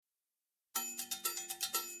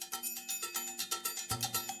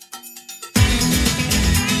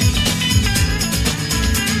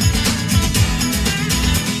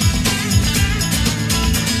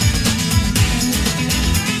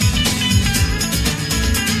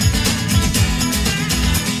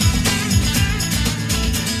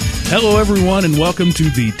Hello, everyone, and welcome to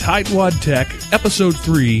the Tightwad Tech Episode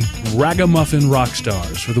 3 Ragamuffin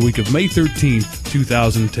Rockstars for the week of May 13th,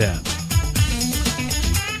 2010.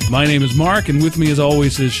 My name is Mark, and with me, as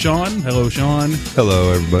always, is Sean. Hello, Sean.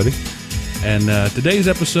 Hello, everybody. And today's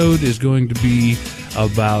episode is going to be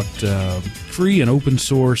about free and open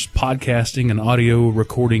source podcasting and audio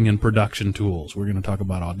recording and production tools. We're going to talk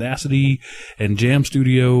about Audacity and Jam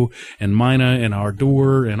Studio and Mina and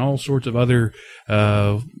Ardour and all sorts of other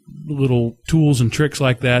little tools and tricks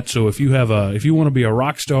like that. So if you want to be a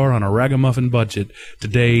rock star on a ragamuffin budget,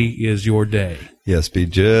 today is your day. Yes, be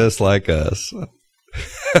just like us.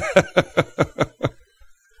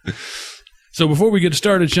 So before we get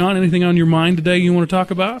started, Sean, anything on your mind today you want to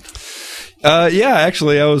talk about? Yeah,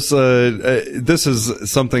 actually, I was. This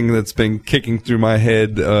is something that's been kicking through my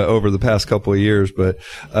head over the past couple of years, but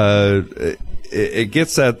it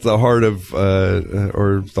gets at the heart of,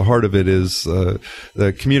 or the heart of it is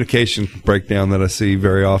the communication breakdown that I see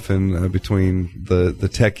very often between the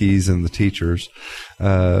techies and the teachers,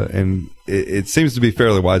 and it seems to be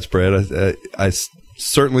fairly widespread. I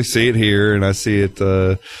certainly see it here, and I see it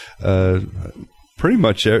pretty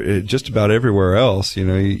much just about everywhere else. You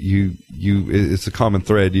know, it's a common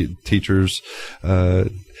thread. Teachers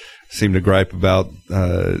seem to gripe about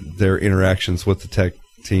their interactions with the tech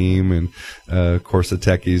team, and of course the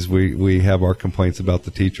techies. We have our complaints about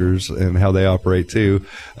the teachers and how they operate too.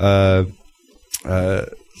 So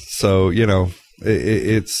you know,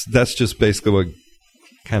 that's just basically what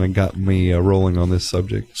kind of got me rolling on this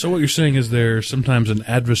subject. So what you're saying is there's sometimes an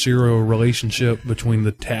adversarial relationship between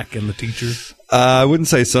the tech and the teacher? I wouldn't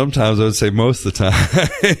say sometimes. I would say most of the time.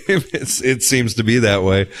 It seems to be that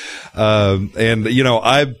way. And you know,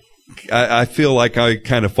 I feel like I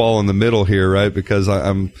kind of fall in the middle here, right? Because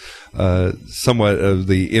I'm somewhat of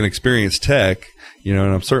the inexperienced tech, you know,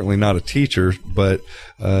 and I'm certainly not a teacher, but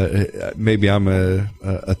maybe I'm a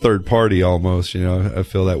third party almost, you know. I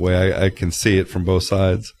feel that way. I can see it from both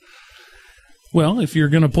sides. Well, if you're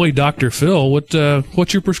going to play Dr. Phil,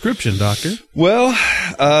 what's your prescription, Doctor? Well,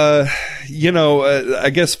 you know, I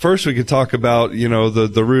guess first we could talk about, you know,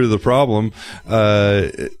 the root of the problem.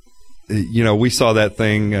 You know, we saw that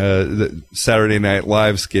thing, the Saturday Night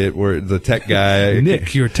Live skit where the tech guy,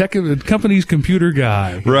 Nick, your tech company's computer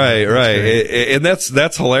guy, right, and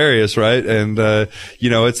that's hilarious, right? And you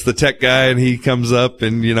know, it's the tech guy, and he comes up,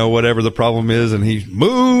 and you know, whatever the problem is, and he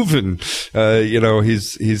move, and you know,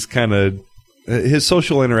 he's kind of. His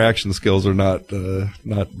social interaction skills are not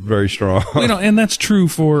very strong. You know, and that's true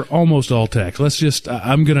for almost all tech. Let's just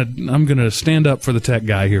I'm gonna stand up for the tech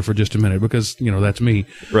guy here for just a minute, because you know that's me.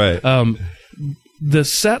 Right. The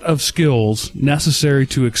set of skills necessary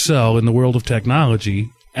to excel in the world of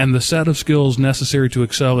technology and the set of skills necessary to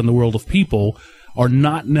excel in the world of people are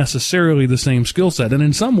not necessarily the same skill set, and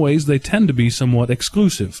in some ways they tend to be somewhat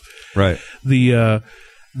exclusive. Right.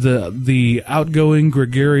 The outgoing,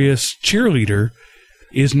 gregarious cheerleader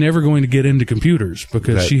is never going to get into computers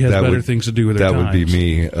because she has better things to do with her time. That would be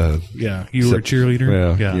me. Yeah, you were a cheerleader?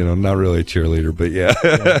 Well, yeah. You know, not really a cheerleader, but yeah.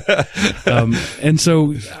 And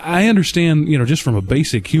so I understand, you know, just from a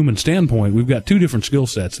basic human standpoint, we've got two different skill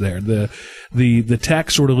sets there. The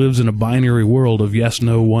tech sort of lives in a binary world of yes,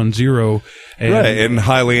 no, 1, 0. And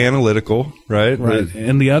highly analytical, right? Right.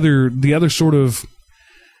 And the other sort of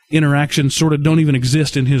interactions sort of don't even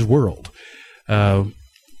exist in his world. And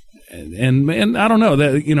I don't know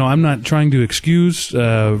that, you know, I'm not trying to excuse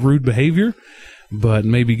rude behavior, but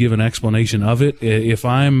maybe give an explanation of it. If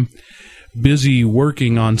I'm busy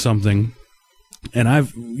working on something, and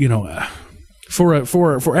I've, you know,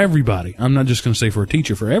 for everybody, I'm not just going to say for a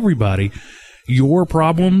teacher, for everybody, your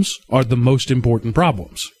problems are the most important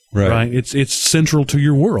problems. Right? It's central to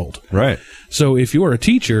your world. Right. So if you're a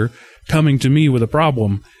teacher coming to me with a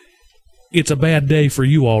problem, it's a bad day for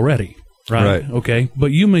you already, right? Okay,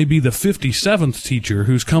 but you may be the 57th teacher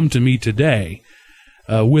who's come to me today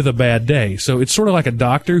with a bad day. So it's sort of like a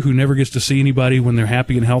doctor who never gets to see anybody when they're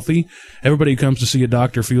happy and healthy. Everybody who comes to see a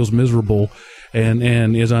doctor feels miserable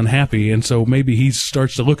and is unhappy, and so maybe he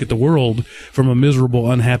starts to look at the world from a miserable,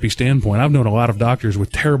 unhappy standpoint. I've known a lot of doctors with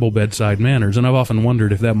terrible bedside manners, and I've often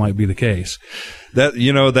wondered if that might be the case. That,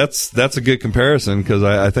 you know, that's a good comparison, because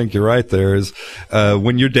I think you're right. There is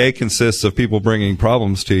when your day consists of people bringing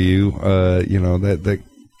problems to you, you know, that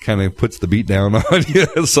kind of puts the beat down on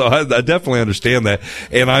you. So I definitely understand that,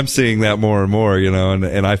 and I'm seeing that more and more, you know,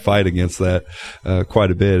 and I fight against that quite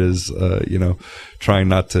a bit. Is you know, trying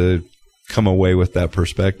not to come away with that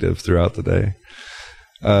perspective throughout the day.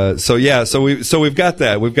 So we've got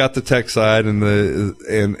that. We've got the tech side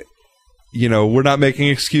and we're not making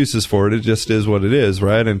excuses for it. It just is what it is,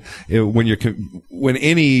 right? And when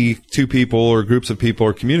any two people or groups of people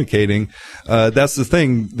are communicating, that's the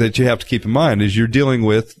thing that you have to keep in mind is you're dealing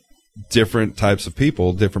with different types of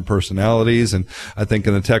people, different personalities. And I think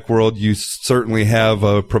in the tech world, you certainly have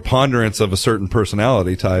a preponderance of a certain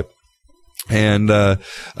personality type. And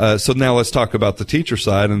so now let's talk about the teacher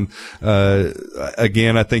side. And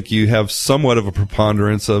again, I think you have somewhat of a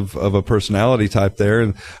preponderance of a personality type there.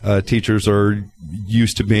 And teachers are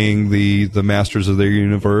used to being the masters of their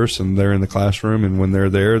universe, and they're in the classroom. And when they're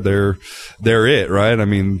there, they're it, right? I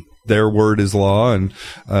mean, their word is law, and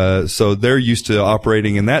so they're used to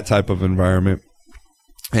operating in that type of environment.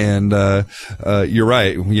 And you're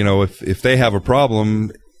right. If they have a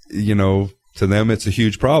problem, to them, it's a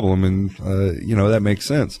huge problem, and that makes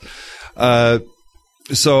sense.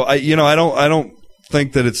 So I don't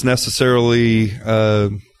think that it's necessarily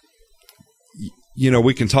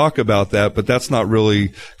we can talk about that, but that's not really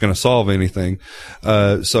going to solve anything.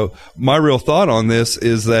 So my real thought on this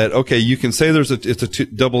is that, okay, you can say it's a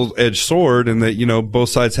double-edged sword, and that both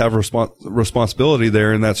sides have responsibility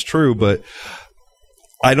there, and that's true, but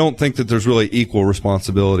I don't think that there's really equal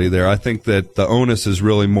responsibility there. I think that the onus is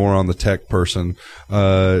really more on the tech person,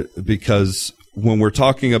 because when we're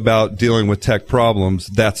talking about dealing with tech problems,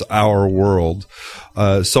 that's our world.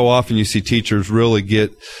 So often you see teachers really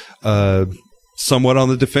get somewhat on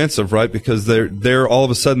the defensive, right? Because they're all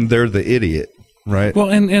of a sudden they're the idiot, right?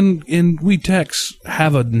 Well, and we techs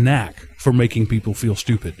have a knack for making people feel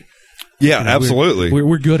stupid. Yeah, absolutely.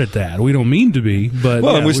 We're good at that. We don't mean to be, but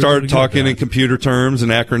and we started talking in computer terms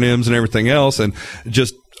and acronyms and everything else, and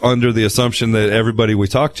just under the assumption that everybody we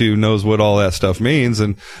talk to knows what all that stuff means,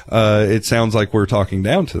 and it sounds like we're talking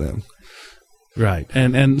down to them. Right,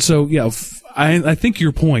 and so I think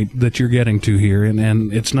your point that you're getting to here,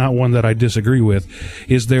 and it's not one that I disagree with,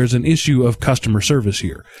 is there's an issue of customer service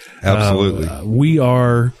here. Absolutely, we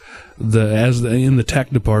are. In the tech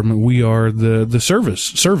department, we are the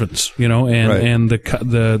servants, and right. and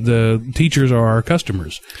the teachers are our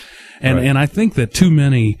customers, and right. and I think that too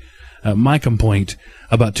many. My complaint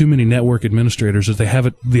about too many network administrators is they have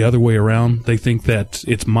it the other way around. They think that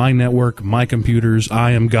it's my network, my computers,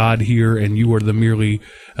 I am God here, and you are merely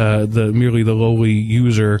the lowly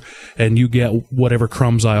user, and you get whatever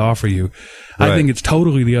crumbs I offer you. Right. I think it's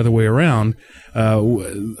totally the other way around.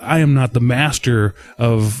 I am not the master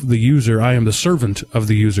of the user. I am the servant of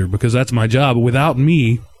the user, because that's my job. Without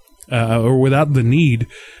me, or without the need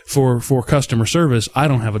for customer service, I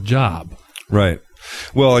don't have a job. Right.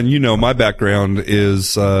 Well, and my background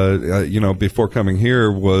is, before coming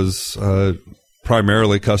here was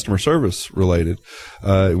primarily customer service related.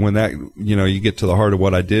 When that, you get to the heart of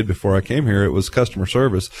what I did before I came here, it was customer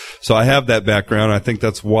service. So I have that background. I think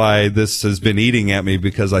that's why this has been eating at me,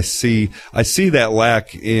 because I see that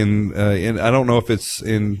lack in I don't know if it's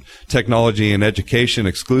in technology and education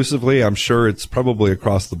exclusively. I'm sure it's probably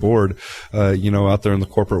across the board, out there in the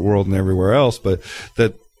corporate world and everywhere else, but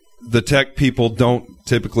that the tech people don't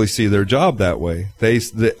typically see their job that way.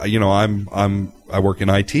 I work in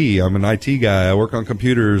IT. I'm an IT guy. I work on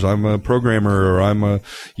computers. I'm a programmer, or I'm a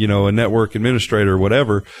network administrator,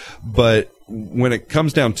 whatever. But when it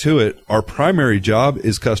comes down to it, our primary job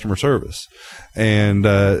is customer service. And,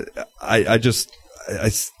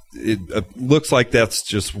 it looks like that's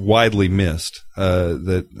just widely missed,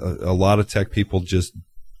 that a lot of tech people just,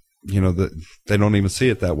 that they don't even see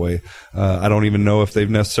it that way. I don't even know if they've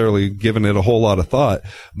necessarily given it a whole lot of thought,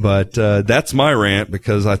 but that's my rant,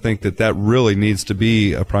 because I think that really needs to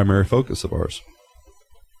be a primary focus of ours.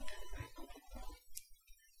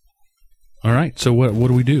 All right. So what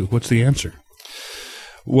do we do? What's the answer?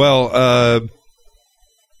 Well,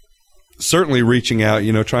 certainly reaching out,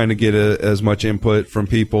 trying to get as much input from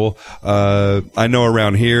people. I know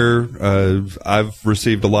around here, I've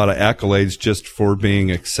received a lot of accolades just for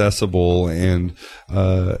being accessible and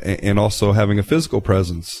also having a physical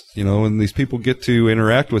presence, and these people get to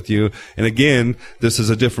interact with you. And again, this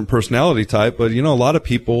is a different personality type, but a lot of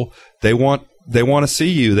people, they want to see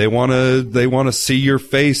you. They want to see your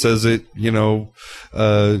face as it, you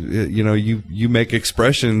make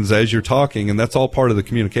expressions as you're talking, and that's all part of the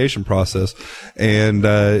communication process. And,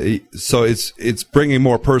 so it's bringing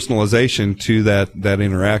more personalization to that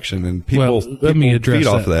interaction, and people feed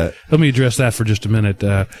off that. Let me address that for just a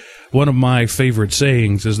minute. One of my favorite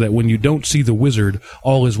sayings is that when you don't see the wizard,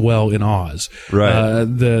 all is well in Oz. Right.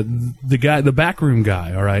 The backroom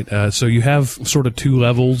guy. All right. So you have sort of two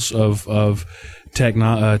levels of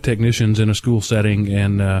technicians in a school setting,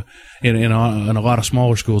 and in a lot of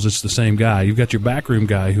smaller schools, it's the same guy. You've got your backroom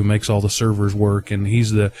guy who makes all the servers work, and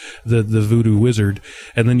he's the voodoo wizard.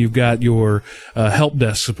 And then you've got your help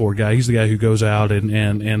desk support guy. He's the guy who goes out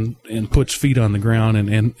and puts feet on the ground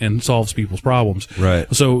and solves people's problems.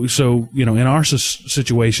 Right. So in our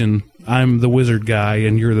situation, I'm the wizard guy,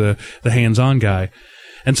 and you're the hands-on guy,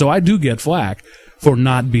 and so I do get flack for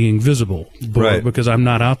not being visible, right, because I'm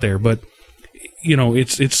not out there. But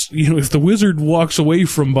it's if the wizard walks away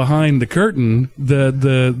from behind the curtain,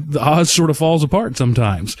 the Oz sort of falls apart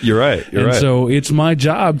sometimes. You're right. And so it's my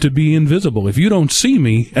job to be invisible. If you don't see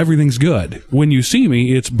me, everything's good. When you see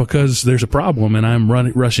me, it's because there's a problem, and I'm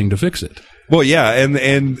rushing to fix it. Well, yeah, and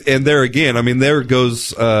there again, I mean, there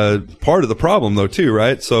goes part of the problem, though, too,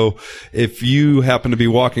 right? So if you happen to be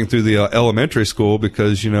walking through the elementary school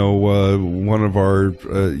because, one of our,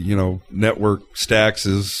 network stacks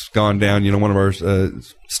has gone down, one of our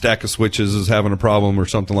stack of switches is having a problem or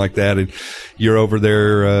something like that, and you're over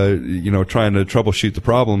there, trying to troubleshoot the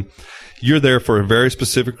problem, you're there for a very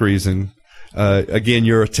specific reason. Again,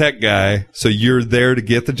 you're a tech guy, so you're there to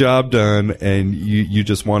get the job done, and you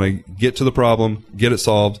just want to get to the problem, get it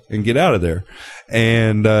solved, and get out of there.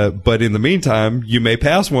 And, but in the meantime, you may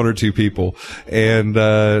pass one or two people and,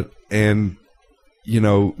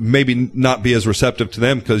 maybe not be as receptive to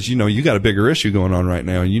them because, you got a bigger issue going on right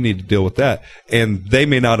now and you need to deal with that. And they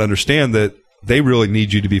may not understand that they really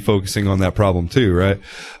need you to be focusing on that problem too, right?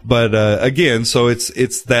 But, again, so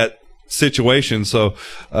it's that situation, so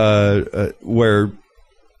where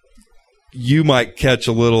you might catch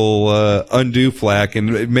a little undue flack,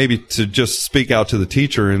 and maybe to just speak out to the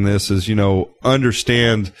teacher in this is,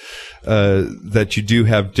 understand that you do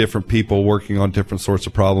have different people working on different sorts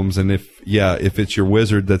of problems, and if it's your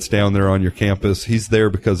wizard that's down there on your campus, he's there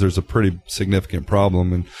because there's a pretty significant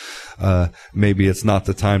problem, and maybe it's not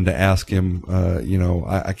the time to ask him,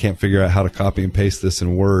 I can't figure out how to copy and paste this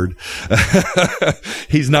in Word.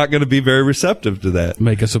 He's not going to be very receptive to that.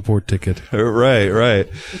 Make a support ticket. Right.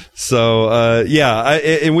 So,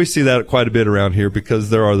 and we see that quite a bit around here because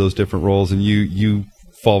there are those different roles, and you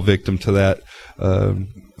fall victim to that,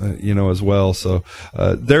 as well. So,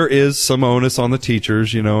 there is some onus on the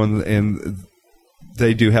teachers, and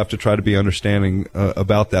they do have to try to be understanding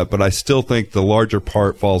about that, but I still think the larger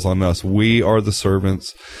part falls on us. We are the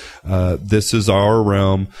servants. This is our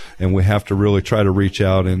realm, and we have to really try to reach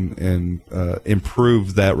out and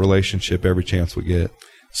improve that relationship every chance we get.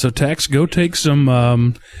 So, Tex, go take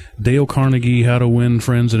some Dale Carnegie How to Win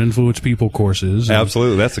Friends and Influence People courses.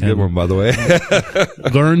 Absolutely. That's a good one, by the way.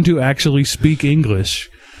 Learn to actually speak English,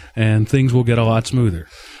 and things will get a lot smoother.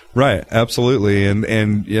 Right, absolutely, and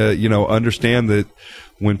understand that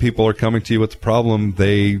when people are coming to you with a problem,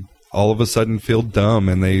 they all of a sudden feel dumb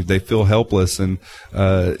and they feel helpless, and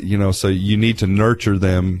so you need to nurture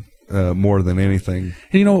them more than anything.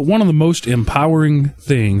 And one of the most empowering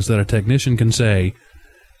things that a technician can say,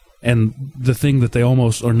 and the thing that they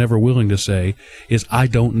almost are never willing to say, is "I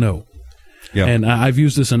don't know." Yeah. And I've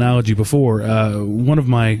used this analogy before. One of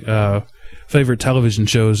my favorite television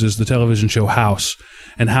shows is the television show House.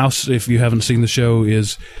 And House, if you haven't seen the show,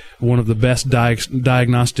 is one of the best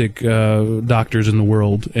diagnostic doctors in the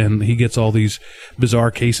world, and he gets all these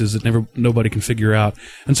bizarre cases that nobody can figure out.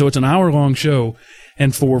 And so it's an hour-long show,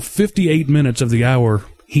 and for 58 minutes of the hour,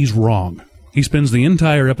 he's wrong. He spends the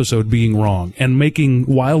entire episode being wrong and making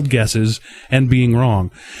wild guesses and being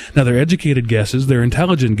wrong. Now, they're educated guesses, they're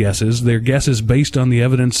intelligent guesses, they're guesses based on the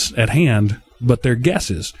evidence at hand, but they're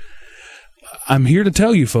guesses. I'm here to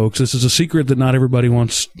tell you, folks, this is a secret that not everybody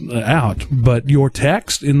wants out, but your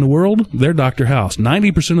techs in the world, they're Dr. House.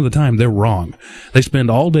 90% of the time, they're wrong. They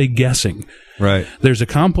spend all day guessing. Right. There's a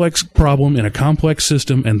complex problem in a complex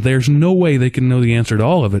system, and there's no way they can know the answer to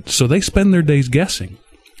all of it, so they spend their days guessing.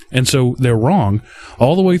 And so they're wrong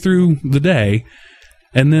all the way through the day,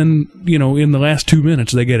 and then, in the last 2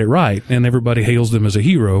 minutes, they get it right, and everybody hails them as a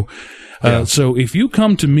hero. Yeah. So if you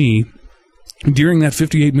come to me during that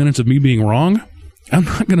 58 minutes of me being wrong, I'm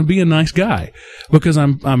not going to be a nice guy because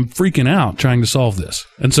I'm freaking out trying to solve this.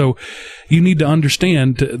 And so you need to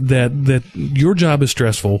understand that your job is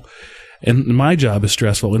stressful and my job is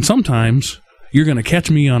stressful. And sometimes you're going to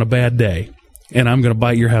catch me on a bad day and I'm going to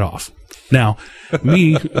bite your head off. Now,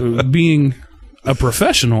 me being a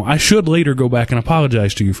professional, I should later go back and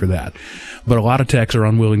apologize to you for that. But a lot of techs are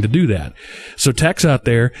unwilling to do that. So techs out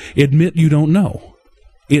there, admit you don't know.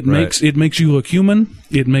 It makes you look human.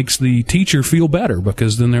 It makes the teacher feel better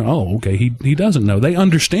because then they're, okay, he doesn't know. They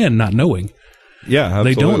understand not knowing. Yeah,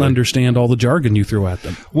 absolutely. They don't understand all the jargon you throw at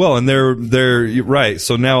them. Well, and they're right.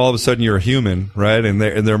 So now all of a sudden you're a human, right? And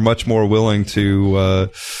they're much more willing to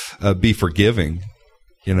be forgiving,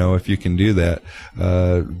 if you can do that.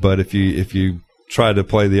 But if you try to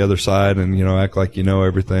play the other side and act like you know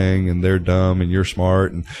everything and they're dumb and you're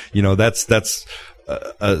smart, and that's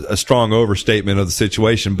a strong overstatement of the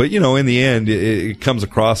situation. But in the end, it comes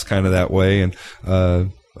across kind of that way. And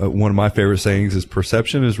one of my favorite sayings is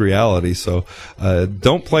perception is reality. So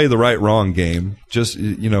don't play the right-wrong game. Just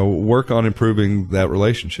work on improving that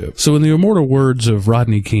relationship. So in the immortal words of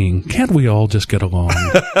Rodney King, can't we all just get along?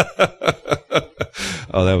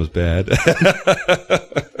 Oh, that was bad.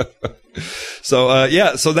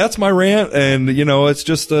 So so that's my rant, and it's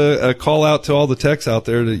just a call out to all the techs out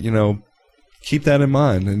there to keep that in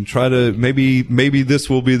mind and try to maybe this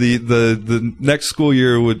will be the next school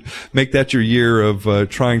year would make that your year of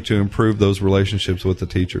trying to improve those relationships with the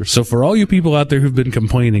teachers. So for all you people out there who've been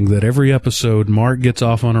complaining that every episode Mark gets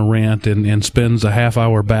off on a rant and spends a half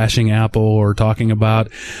hour bashing Apple or talking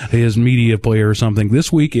about his media player or something,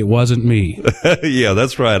 this week it wasn't me. Yeah,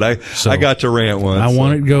 that's right. I got to rant once. I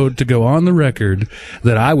wanted to go on the record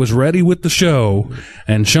that I was ready with the show,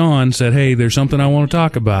 and Sean said, "Hey, there's something I want to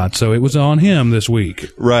talk about." So it was on him this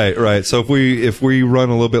week. Right. So if we run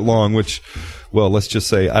a little bit long, which, well, let's just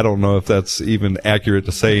say I don't know if that's even accurate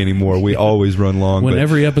to say anymore. We always run long. When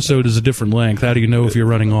every episode is a different length, how do you know if you're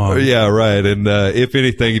running long? Yeah, right. And if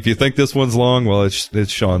anything, if you think this one's long, well,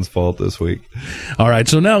 it's Sean's fault this week. All right,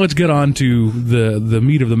 so now let's get on to the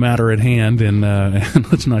meat of the matter at hand, and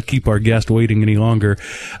let's not keep our guest waiting any longer.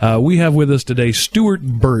 We have with us today Stuart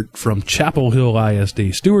Burt from Chapel Hill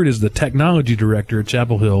ISD. Stuart is the technology director at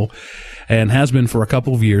Chapel Hill and has been for a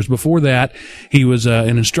couple of years. Before that, he was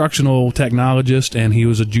an instructional technologist, and he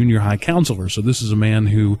was a junior high counselor. So this is a man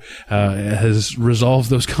who has resolved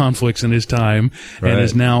those conflicts in his time, right, and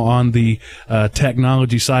is now on the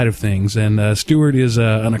technology side of things. And Stuart is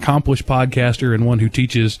an accomplished podcaster and one who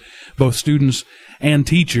teaches both students and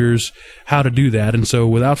teachers how to do that. And so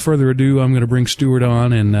without further ado, I'm going to bring Stuart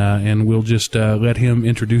on, and we'll just let him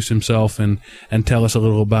introduce himself and tell us a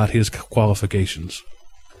little about his qualifications.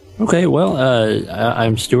 Okay, well,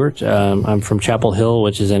 I'm Stuart. I'm from Chapel Hill,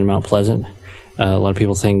 which is in Mount Pleasant. A lot of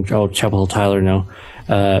people think, oh, Chapel Hill, Tyler, no.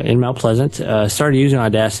 In Mount Pleasant, started using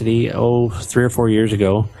Audacity, 3 or 4 years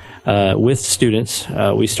ago with students.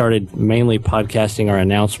 We started mainly podcasting our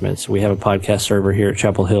announcements. We have a podcast server here at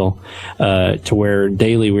Chapel Hill to where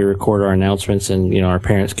daily we record our announcements, and our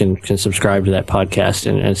parents can subscribe to that podcast,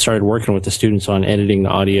 and started working with the students on editing the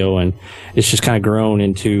audio, and it's just kind of grown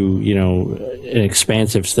into an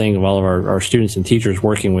expansive thing of all of our students and teachers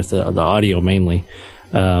working with the audio mainly.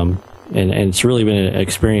 And it's really been an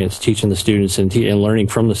experience teaching the students and learning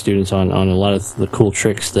from the students on a lot of the cool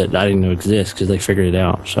tricks that I didn't know exist because they figured it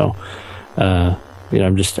out. So, I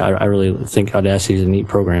really think Audacity is a neat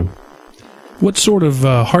program. What sort of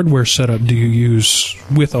hardware setup do you use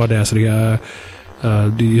with Audacity?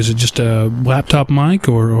 Is it just a laptop mic,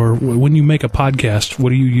 or when you make a podcast, what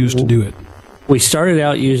do you use to do it? We started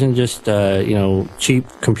out using just cheap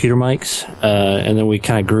computer mics, and then we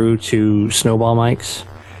kind of grew to snowball mics.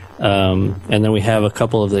 And then we have a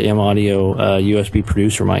couple of the M-Audio USB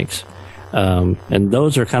producer mics. And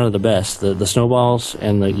those are kind of the best. The snowballs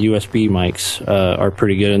and the USB mics are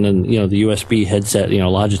pretty good. And then, the USB headset,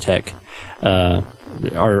 Logitech,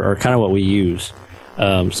 are kind of what we use.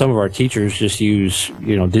 Some of our teachers just use,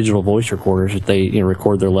 digital voice recorders that they,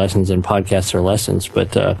 record their lessons and podcast their lessons.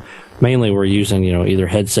 But mainly we're using, either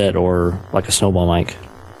headset or like a snowball mic.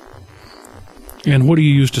 And what do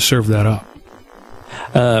you use to serve that up?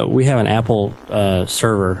 We have an Apple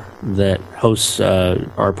server that hosts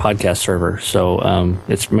our podcast server, so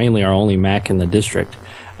it's mainly our only Mac in the district.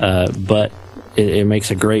 But it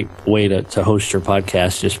makes a great way to host your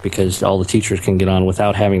podcast, just because all the teachers can get on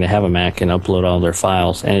without having to have a Mac and upload all their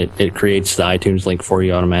files, and it creates the iTunes link for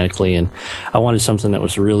you automatically. And I wanted something that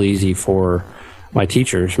was real easy for my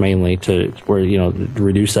teachers, mainly to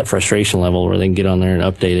reduce that frustration level, where they can get on there and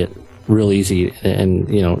update it real easy, and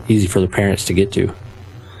easy for the parents to get to.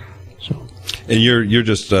 So, and you're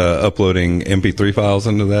just uploading MP3 files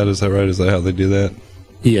into that, is that right? Is that how they do that?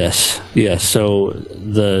 Yes. So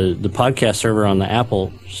the podcast server on the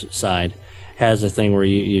Apple side has a thing where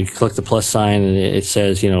you click the plus sign and it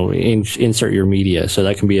says insert your media. So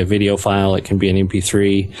that can be a video file, it can be an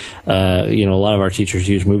MP3. A lot of our teachers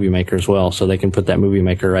use Movie Maker as well, so they can put that Movie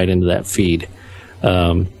Maker right into that feed.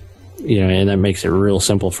 And that makes it real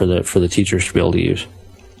simple for the teachers to be able to use.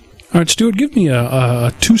 All right, Stuart, give me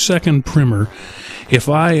a 2-second primer. If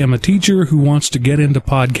I am a teacher who wants to get into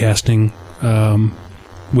podcasting,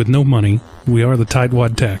 with no money. We are the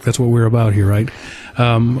Tightwad Tech. That's what we're about here, right?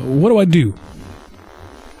 What do I do?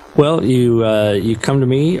 Well, you come to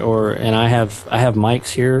me, and I have mics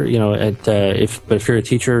here. If you're a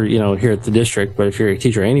teacher, here at the district, but if you're a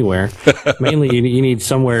teacher anywhere, mainly you need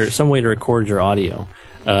some way to record your audio,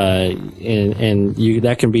 and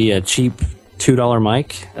that can be a cheap $2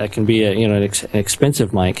 mic. That can be an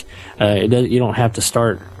expensive mic. You don't have to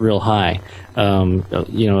start real high. A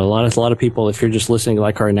lot of people, if you're just listening to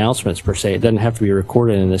like our announcements per se, it doesn't have to be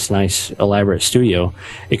recorded in this nice elaborate studio.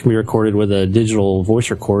 It can be recorded with a digital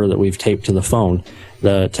voice recorder that we've taped to the phone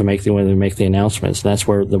to make when we make the announcements. And that's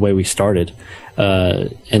the way we started.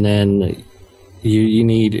 And then you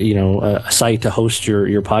need a site to host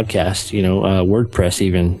your podcast. WordPress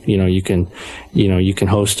even. You can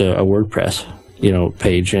host a WordPress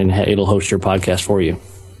page, and it'll host your podcast for you.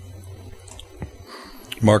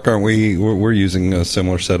 Mark, we're using a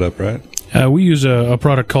similar setup, right? We use a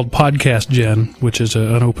product called Podcast Gen, which is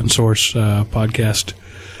an open source podcast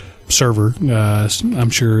server.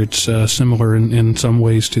 I'm sure it's similar in some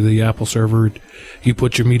ways to the Apple server. You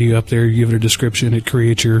put your media up there, you give it a description, it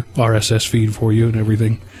creates your RSS feed for you and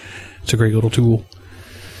everything. It's a great little tool.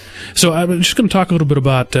 So I'm just going to talk a little bit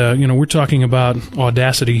about, we're talking about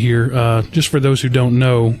Audacity here. Just for those who don't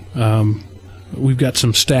know, we've got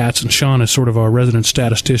some stats, and Sean is sort of our resident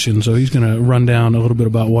statistician, so he's going to run down a little bit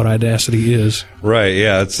about what Audacity is. Right,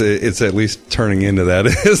 yeah, it's at least turning into that,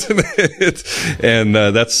 isn't it? And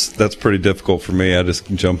that's pretty difficult for me. I just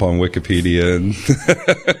jump on Wikipedia and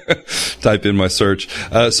type in my search.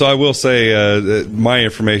 So I will say my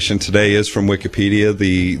information today is from Wikipedia.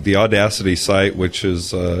 The Audacity site, which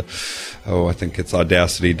is I think it's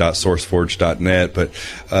audacity.sourceforge.net, but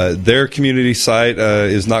their community site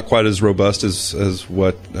is not quite as robust as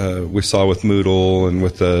what we saw with Moodle and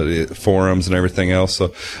with the forums and everything else.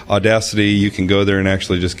 So Audacity, you can go there and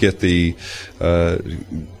actually just get the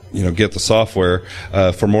get the software.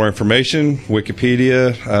 For more information,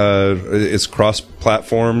 Wikipedia is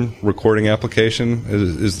cross-platform recording application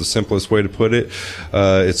is the simplest way to put it.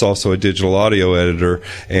 It's also a digital audio editor,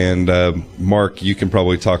 and Mark, you can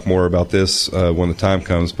probably talk more about this when the time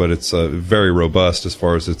comes, but it's very robust as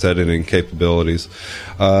far as its editing capabilities.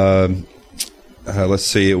 Let's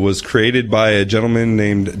see. It was created by a gentleman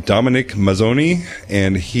named Dominic Mazzoni,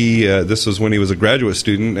 and this was when he was a graduate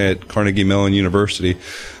student at Carnegie Mellon University.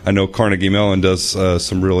 I know Carnegie Mellon does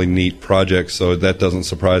some really neat projects, so that doesn't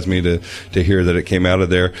surprise me to hear that it came out of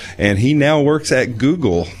there. And he now works at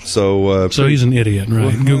Google. So he's an idiot,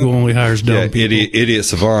 right? Google only hires dumb people. Idiot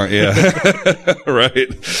savant, yeah. Right.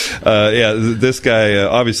 This guy,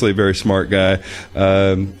 obviously a very smart guy,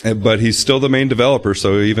 but he's still the main developer.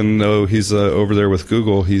 So even though he's over there with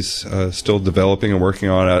Google, he's still developing and working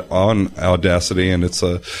on Audacity, and it's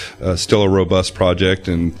still a robust project.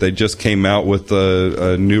 And they just came out with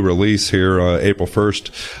a new release here April 1st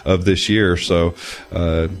of this year. So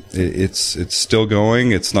it's still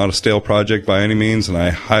going. It's not a stale project by any means, and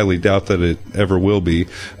I highly doubt that it ever will be.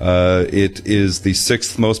 It is the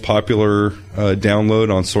 6th most popular download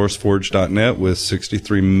on SourceForge.net with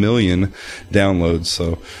 63 million downloads.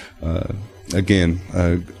 So again,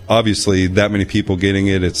 obviously that many people getting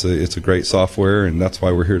it. It's a great software, and that's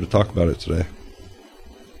why we're here to talk about it today.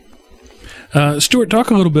 Stuart, talk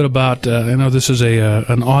a little bit about, I know this is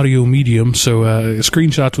an audio medium, so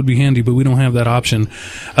screenshots would be handy, but we don't have that option.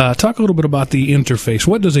 Talk a little bit about the interface.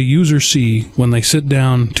 What does a user see when they sit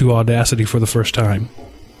down to Audacity for the first time?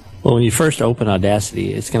 Well, when you first open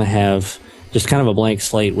Audacity, it's going to have just kind of a blank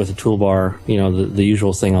slate with a toolbar, the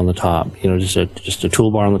usual thing on the top, just a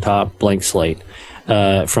toolbar on the top, blank slate.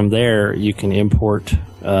 From there, you can import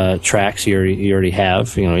tracks you already have,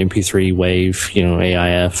 MP3, WAV,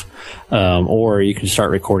 AIF, or you can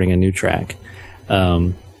start recording a new track.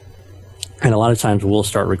 And a lot of times we'll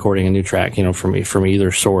start recording a new track, from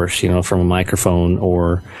either source, from a microphone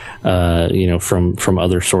or, from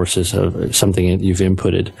other sources of something that you've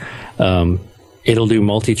inputted. It'll do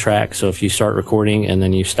multi-track, so if you start recording and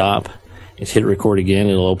then you stop, it's hit record again,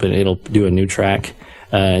 it'll do a new track.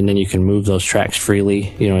 And then you can move those tracks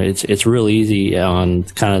freely. It's real easy on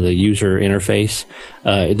kind of the user interface.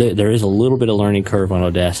 There is a little bit of learning curve on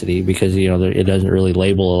Audacity because, it doesn't really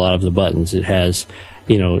label a lot of the buttons. It has,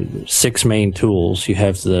 6 main tools. You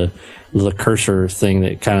have the cursor thing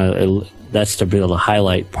that kind of, that's to be able to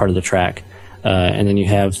highlight part of the track. And then you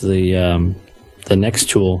have the next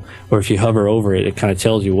tool where if you hover over it, it kind of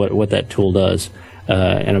tells you what that tool does.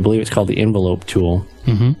 And I believe it's called the envelope tool.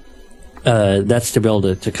 Mm-hmm. That's to be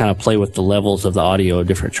able to kind of play with the levels of the audio of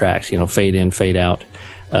different tracks, fade in, fade out.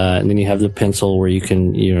 And then you have the pencil where you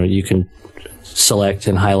can select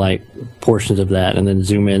and highlight portions of that, and then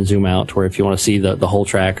zoom in, zoom out, to where if you want to see the whole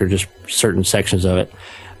track or just certain sections of it.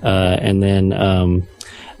 And then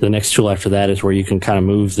the next tool after that is where you can kind of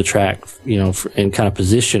move the track, and kind of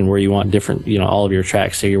position where you want different, all of your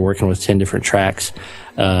tracks. Say you're working with 10 different tracks,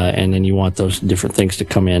 and then you want those different things to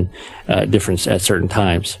come in different at certain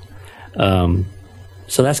times.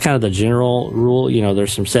 So that's kind of the general rule.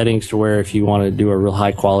 There's some settings to where if you want to do a real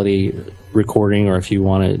high quality recording, or if you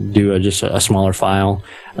want to do just a smaller file,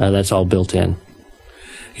 that's all built in.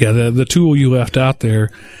 Yeah, the tool you left out there,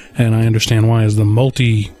 and I understand why, is the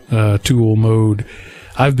multi-tool mode.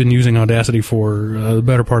 I've been using Audacity for the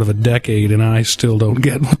better part of a decade, and I still don't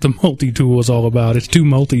get what the multi-tool is all about. It's too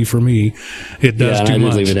multi for me. It does too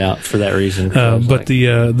much. I did leave it out for that reason. But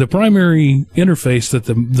the primary interface that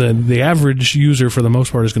the average user for the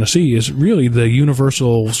most part is going to see is really the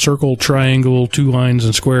universal circle, triangle, 2 lines,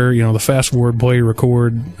 and square. The fast forward, play,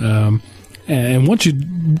 record. And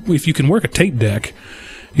if you can work a tape deck,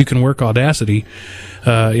 you can work Audacity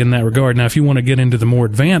in that regard. Now, if you want to get into the more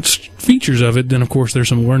advanced features of it, then, of course, there's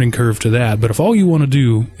some learning curve to that. But if all you want to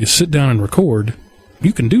do is sit down and record,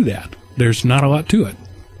 you can do that. There's not a lot to it.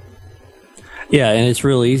 Yeah, and it's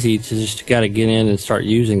real easy to just got to get in and start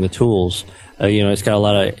using the tools. It's got a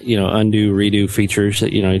lot of, undo, redo features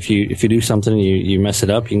that, if you do something and you mess it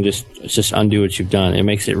up, you can just undo what you've done. It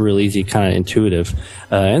makes it real easy, kind of intuitive.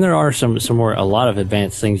 And there are a lot of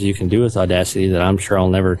advanced things you can do with Audacity that I'm sure I'll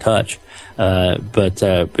never touch. But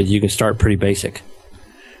you can start pretty basic.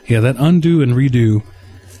 Yeah, that undo and redo.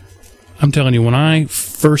 I'm telling you, when I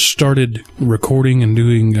first started recording and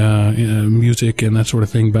doing music and that sort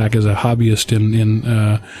of thing back as a hobbyist in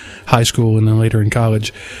high school and then later in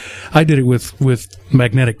college, I did it with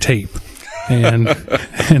magnetic tape, and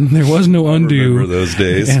there was no undo. I remember those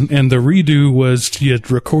days. And the redo was you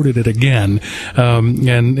recorded it again, and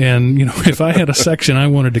if I had a section I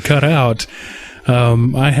wanted to cut out,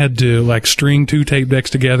 I had to string 2 tape decks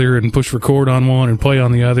together and push record on one and play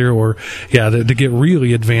on the other, or to get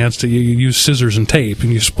really advanced, you use scissors and tape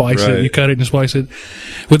and you splice it, you cut it and splice it.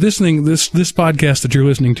 With this thing, this podcast that you're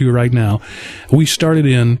listening to right now, we started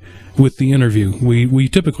in with the interview. We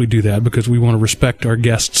typically do that because we want to respect our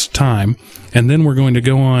guests' time, and then we're going to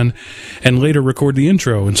go on and later record the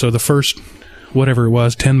intro. And so the first, whatever it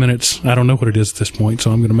was, 10 minutes, I don't know what it is at this point,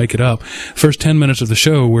 so I'm going to make it up. First 10 minutes of the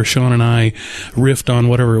show where Sean and I riffed on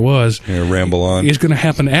whatever it was, ramble on, is going to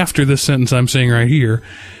happen after this sentence I'm saying right here.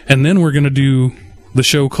 And then we're going to do the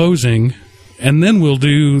show closing, and then we'll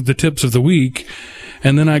do the tips of the week.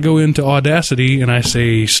 And then I go into Audacity and I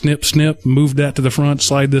say, snip, snip, move that to the front,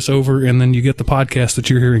 slide this over, and then you get the podcast that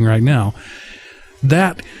you're hearing right now.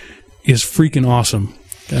 That is freaking awesome.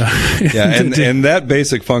 And that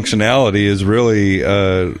basic functionality is really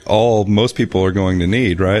all most people are going to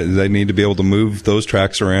need, right? They need to be able to move those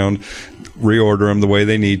tracks around, reorder them the way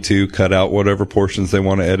they need to, cut out whatever portions they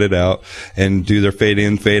want to edit out, and do their fade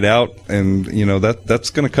in, fade out. And, that's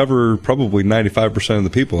going to cover probably 95% of the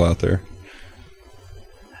people out there.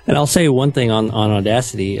 And I'll say one thing on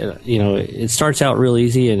Audacity. It starts out real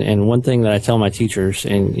easy, and one thing that I tell my teachers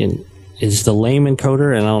is the lame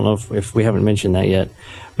encoder, and I don't know if we haven't mentioned that yet,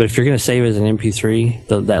 but if you're going to save as an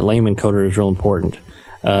MP3, that lame encoder is real important.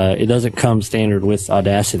 It doesn't come standard with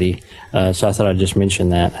Audacity, so I thought I'd just mention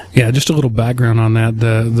that. Yeah, just a little background on that.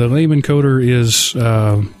 The lame encoder is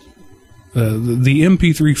the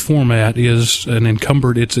MP3 format is an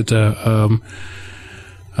encumbered. It's a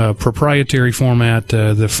proprietary format.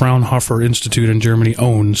 The Fraunhofer Institute in Germany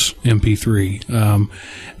owns MP3.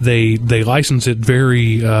 They license it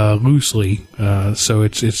very loosely, so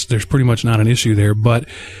it's there's pretty much not an issue there. But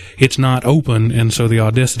it's not open, and so the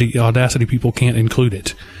Audacity people can't include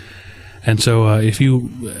it. And so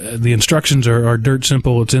the instructions are dirt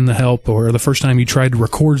simple. It's in the help, or the first time you tried to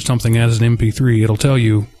record something as an MP3, it'll tell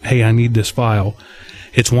you, hey, I need this file.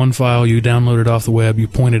 It's one file. You download it off the web, you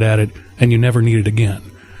point it at it, and you never need it again.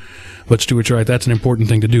 But Stuart's right, that's an important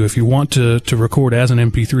thing to do. If you want to record as an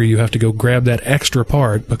MP3, you have to go grab that extra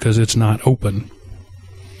part because it's not open.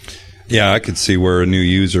 Yeah, I could see where a new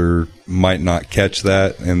user might not catch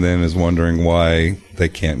that and then is wondering why they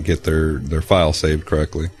can't get their file saved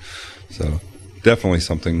correctly. So definitely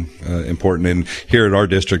something important. And here at our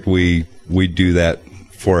district, we do that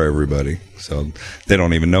for everybody. So they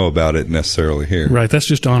don't even know about it necessarily here. Right, that's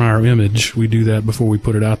just on our image. We do that before we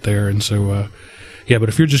put it out there. And so... yeah, but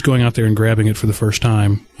if you're just going out there and grabbing it for the first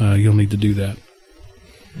time, you'll need to do that.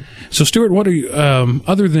 So, Stuart, what are you,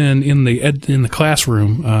 other than in the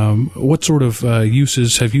classroom, what sort of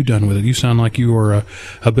uses have you done with it? You sound like you are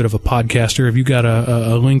a bit of a podcaster. Have you got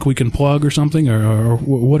a link we can plug or something, or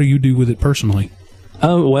what do you do with it personally?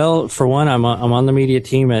 Well, for one, I'm on the media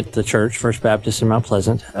team at the church, First Baptist in Mount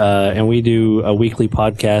Pleasant, and we do a weekly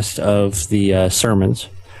podcast of the sermons.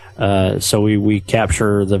 So we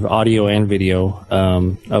capture the audio and video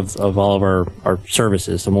of all of our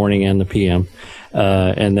services, the morning and the PM.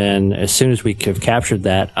 And then as soon as we have captured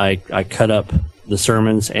that, I cut up the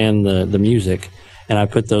sermons and the music, and I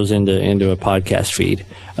put those into a podcast feed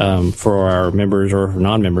for our members or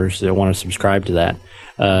non-members that want to subscribe to that.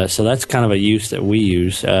 So that's kind of a use that we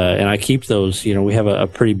use, and I keep those. We have a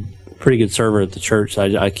pretty good server at the church.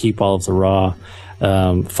 So I keep all of the raw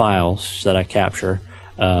files that I capture,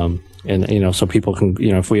 and so people can,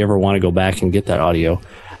 if we ever want to go back and get that audio.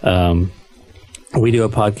 We do a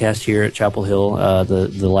podcast here at Chapel Hill.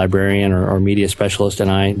 The librarian or media specialist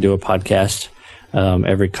and I do a podcast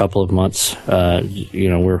every couple of months.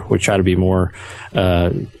 We try to be more.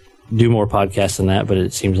 Do more podcasts than that, but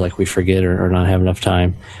it seems like we forget or not have enough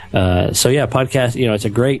time. Podcast, it's a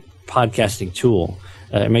great podcasting tool.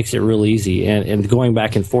 It makes it real easy. And going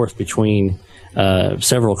back and forth between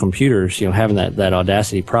several computers, having that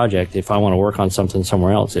Audacity project, if I want to work on something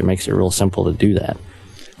somewhere else, it makes it real simple to do that.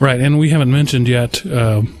 Right, and we haven't mentioned yet,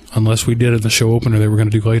 unless we did in the show opener that we're going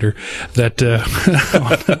to do later, that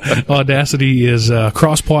Audacity is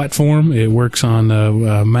cross-platform. It works on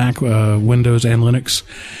Mac, Windows, and Linux,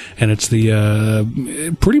 and it's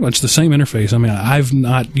the pretty much the same interface. I mean, I've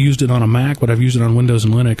not used it on a Mac, but I've used it on Windows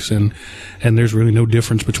and Linux, and there's really no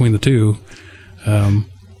difference between the two.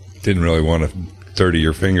 Didn't really want to dirty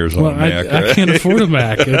your fingers on a Mac. I can't afford a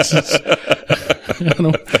Mac.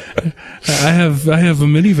 I have a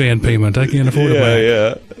minivan payment. I can't afford a Mac.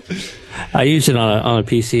 Yeah. I use it on a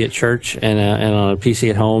PC at church and on a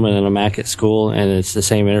PC at home and on a Mac at school, and it's the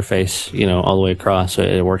same interface, all the way across. So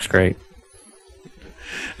it works great.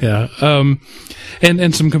 Yeah.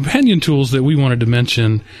 And some companion tools that we wanted to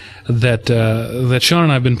mention that Sean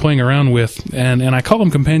and I have been playing around with, and I call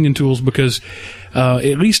them companion tools because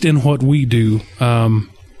at least in what we do,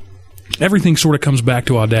 everything sort of comes back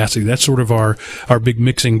to Audacity. That's sort of our big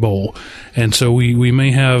mixing bowl. And so we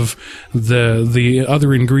may have the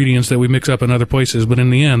other ingredients that we mix up in other places, but in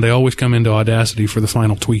the end, they always come into Audacity for the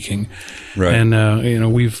final tweaking. Right.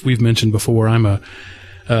 And, we've mentioned before, I'm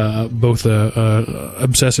both a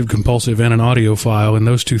obsessive compulsive and an audiophile, and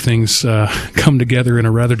those two things come together in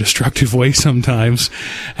a rather destructive way sometimes.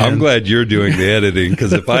 I'm glad you're doing the editing,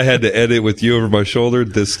 because if I had to edit with you over my shoulder,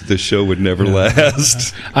 this show would never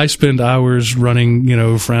last. I spend hours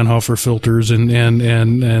running, Fraunhofer filters and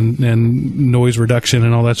noise reduction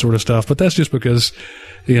and all that sort of stuff, but that's just because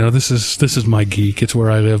this is my geek. It's where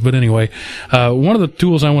I live. But anyway, one of the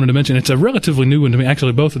tools I wanted to mention, it's a relatively new one to me.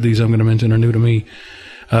 Actually, both of these I'm going to mention are new to me.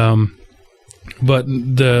 But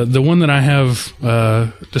the one that I have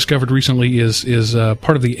discovered recently is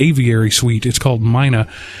part of the Aviary suite. It's called Mina.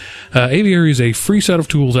 Aviary is a free set of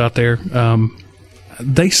tools out there.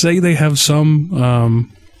 They say they have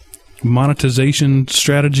some monetization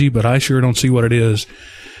strategy, but I sure don't see what it is.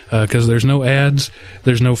 Because there's no ads,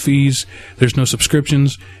 there's no fees, there's no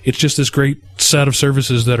subscriptions. It's just this great set of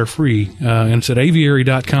services that are free. And it's at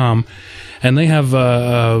aviary.com. And they have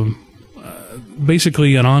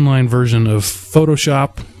basically an online version of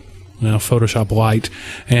Photoshop, Photoshop Lite,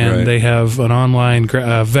 and right. They have an online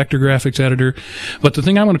vector graphics editor. But the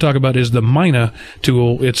thing I want to talk about is the Mina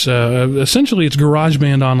tool. It's essentially it's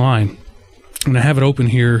GarageBand online. And I have it open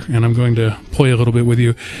here, and I'm going to play a little bit with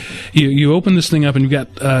you. You open this thing up, and you've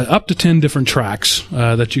got up to 10 different tracks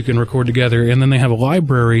that you can record together, and then they have a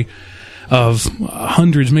library of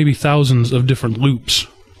hundreds, maybe thousands of different loops.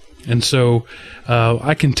 And so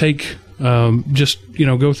I can take, go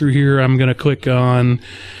through here. I'm going to click on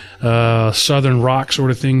Southern Rock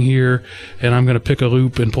sort of thing here, and I'm going to pick a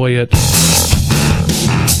loop and play it.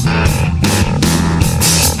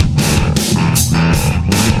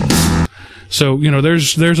 So,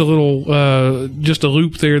 there's a little, just a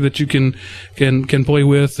loop there that you can play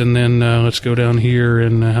with, and then let's go down here,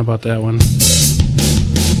 and how about that one?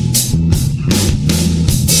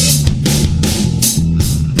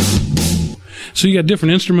 So you got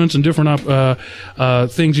different instruments and different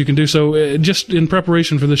things you can do. So just in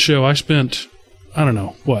preparation for this show, I spent,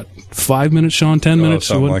 5 minutes, Sean, 10 minutes?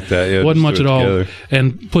 Something like that, yeah. Wasn't much at all,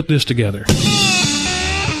 and put this together.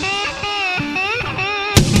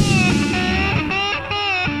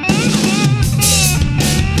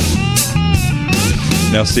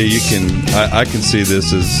 Now, see, I can see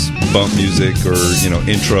this as bump music or,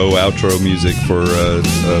 intro, outro music for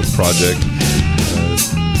a project.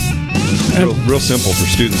 Real simple for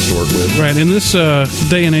students to work with. Right. In this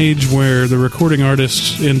day and age where the recording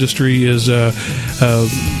artist industry is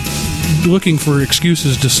looking for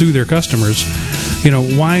excuses to sue their customers,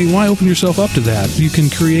 why open yourself up to that? You can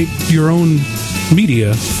create your own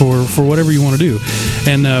media for whatever you want to do.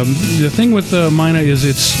 And the thing with Mina is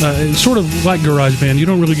it's sort of like GarageBand. You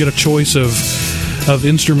don't really get a choice of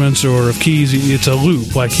instruments or of keys. It's a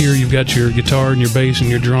loop. Like here you've got your guitar and your bass and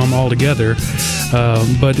your drum all together.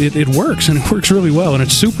 But it works, and it works really well, and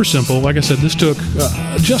it's super simple. Like I said, this took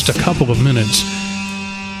just a couple of minutes.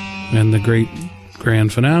 And the great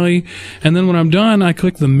grand finale. And then when I'm done, I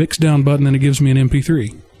click the mix down button and it gives me an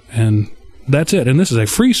MP3. And that's it. And this is a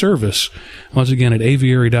free service, once again, at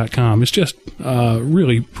aviary.com. It's just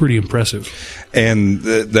really pretty impressive. And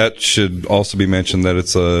that should also be mentioned that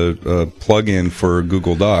it's a plug-in for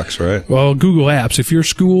Google Docs, right? Well, Google Apps. If your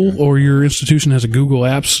school or your institution has a Google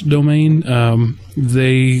Apps domain,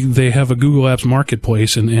 they have a Google Apps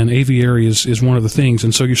marketplace, and Aviary is one of the things.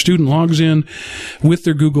 And so your student logs in with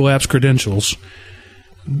their Google Apps credentials.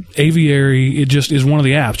 Aviary, it just is one of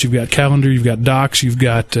the apps. You've got Calendar, you've got Docs, you've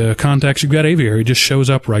got Contacts, you've got Aviary. It just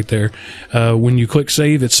shows up right there. When you click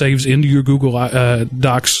Save, it saves into your Google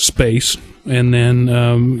Docs space, and then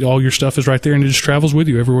all your stuff is right there, and it just travels with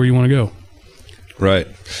you everywhere you want to go. Right.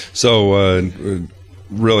 So,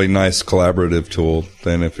 really nice collaborative tool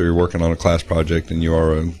then if you're working on a class project and you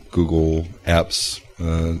are a Google Apps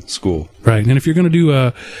school. Right. And if you're going to do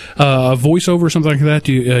a voiceover or something like that,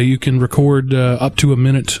 you can record up to a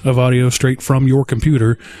minute of audio straight from your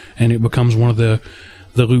computer, and it becomes one of the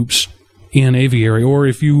loops in Aviary. Or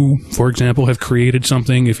if you, for example, have created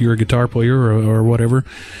something, if you're a guitar player or whatever,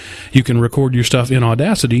 you can record your stuff in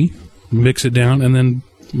Audacity, mix it down, and then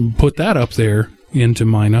put that up there into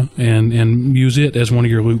Mina and use it as one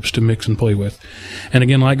of your loops to mix and play with. And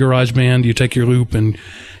again, like GarageBand, you take your loop and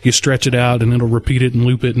you stretch it out, and it'll repeat it and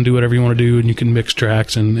loop it and do whatever you want to do, and you can mix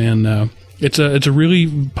tracks, and it's a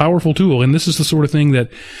really powerful tool. And this is the sort of thing that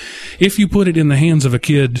if you put it in the hands of a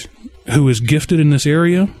kid who is gifted in this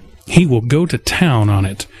area, he will go to town on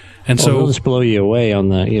it. And so they'll just blow you away on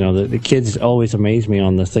the kids always amaze me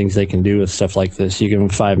on the things they can do with stuff like this. You give them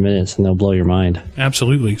 5 minutes and they'll blow your mind.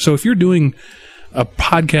 Absolutely. So if you're doing a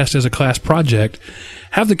podcast as a class project,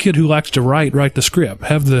 have the kid who likes to write the script.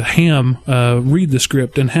 Have the ham read the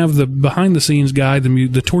script, and have the behind-the-scenes guy,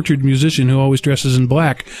 the tortured musician who always dresses in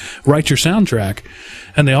black, write your soundtrack.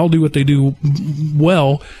 And they all do what they do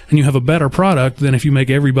well, and you have a better product than if you make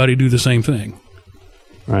everybody do the same thing.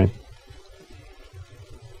 Right.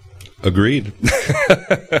 Agreed.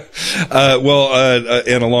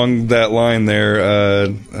 And along that line there,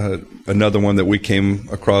 another one that we came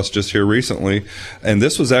across just here recently, and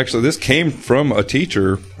this came from a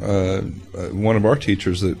teacher, one of our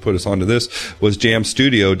teachers that put us onto this, was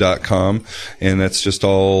jamstudio.com, and that's just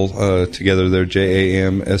all together there,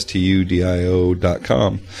 jamstudio.com.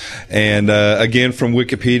 And again, from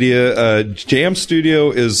Wikipedia, Jam Studio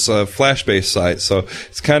is a Flash-based site, so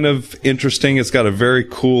it's kind of interesting. It's got a very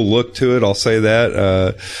cool look to it, I'll say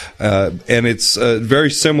that, and it's very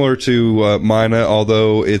similar to Mina,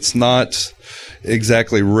 although it's not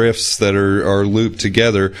exactly riffs that are looped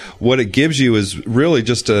together. What it gives you is really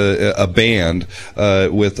just a band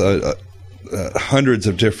with hundreds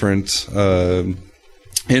of different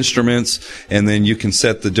instruments, and then you can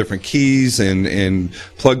set the different keys and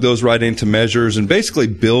plug those right into measures and basically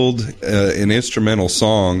build an instrumental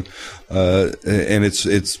song, and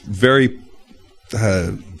it's very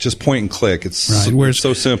just point and click. It's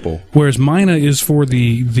so simple. Whereas Mina is for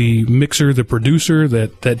the mixer, the producer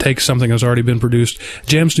that takes something that's already been produced.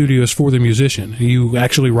 Jam Studio is for the musician. You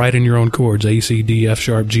actually write in your own chords, A, C, D, F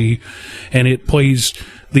sharp, G, and it plays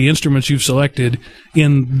the instruments you've selected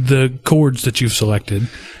in the chords that you've selected.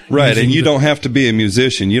 Right, and you don't have to be a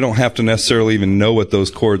musician. You don't have to necessarily even know what those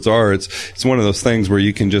chords are. It's one of those things where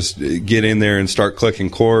you can just get in there and start clicking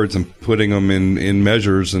chords and putting them in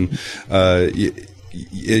measures, and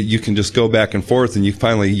you can just go back and forth, and you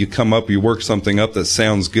work something up that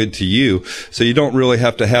sounds good to you. So you don't really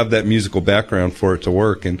have to have that musical background for it to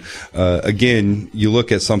work. And again, you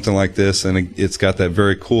look at something like this, and it's got that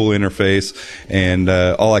very cool interface. And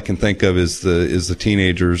all I can think of is the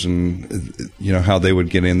teenagers, and how they would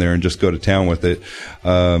get in there and just go to town with it.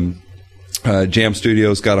 Jam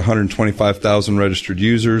Studio's got 125,000 registered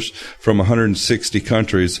users from 160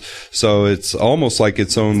 countries, so it's almost like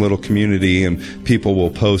its own little community, and people will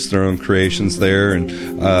post their own creations there.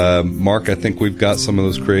 And Mark, I think we've got some of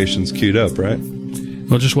those creations queued up, right?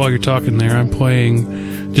 Well, just while you're talking there, I'm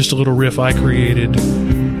playing just a little riff I created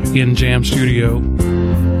in Jam Studio.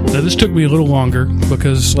 Now, this took me a little longer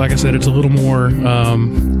because, like I said, it's a little more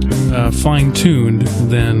fine-tuned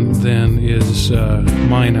than is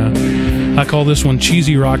Mina. I call this one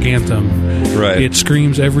cheesy rock anthem. Right. It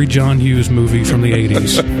screams every John Hughes movie from the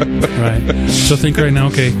 80s. Right. So think right now,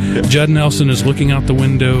 okay, Judd Nelson is looking out the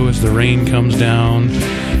window as the rain comes down,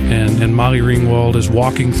 and Molly Ringwald is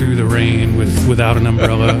walking through the rain without an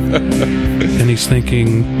umbrella, and he's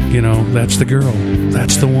thinking, you know, that's the girl.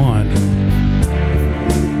 That's the one.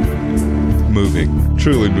 Moving.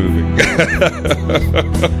 Truly moving.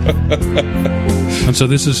 And so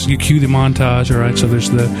this is, you cue the montage, all right? So there's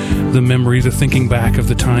the memory, the thinking back of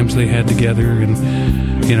the times they had together,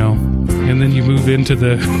 and, you know, and then you move into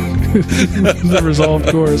the the resolved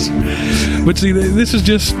chorus. But see, this is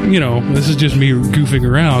just, you know, this is just me goofing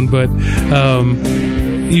around, but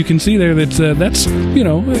you can see there that that's, you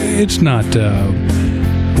know, it's not...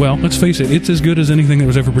 well, let's face it, it's as good as anything that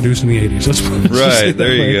was ever produced in the 80s. Let's right,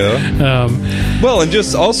 there you go. Well, and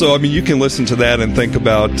just also, I mean, you can listen to that and think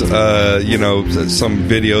about, you know, some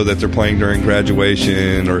video that they're playing during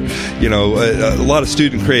graduation, or, you know, a lot of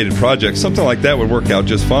student-created projects. Something like that would work out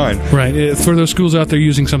just fine. Right. For those schools out there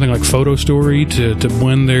using something like Photo Story to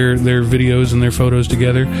blend their videos and their photos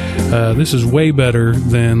together, this is way better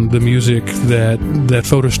than the music that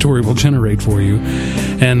Photo Story will generate for you.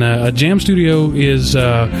 And a Jam Studio is...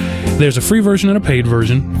 there's a free version and a paid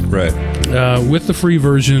version. Right. With the free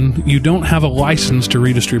version, you don't have a license to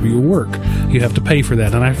redistribute your work. You have to pay for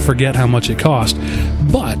that, and I forget how much it costs.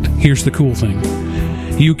 But here's the cool thing.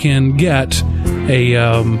 You can get a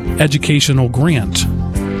educational grant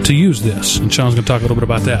to use this, and Sean's going to talk a little bit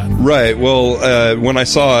about that. Right. Well, when I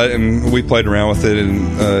saw it and we played around with it,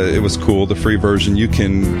 and it was cool, the free version, you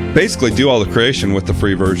can basically do all the creation with the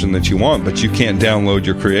free version that you want, but you can't download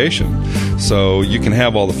your creation. So you can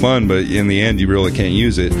have all the fun, but in the end, you really can't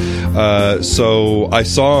use it. So I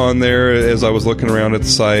saw on there, as I was looking around at the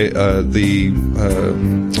site, the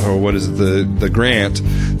grant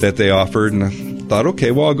that they offered, and I thought,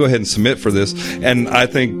 okay, well, I'll go ahead and submit for this. And I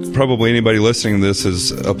think probably anybody listening to this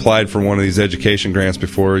has applied for one of these education grants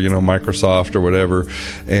before, you know, Microsoft or whatever,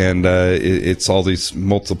 and it's all these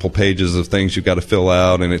multiple pages of things you've got to fill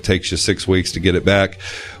out, and it takes you 6 weeks to get it back.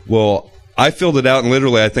 Well, I filled it out, and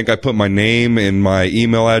literally I think I put my name and my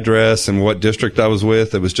email address and what district I was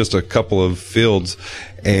with. It was just a couple of fields,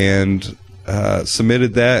 and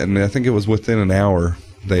submitted that, and I think it was within an hour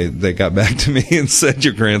they got back to me and said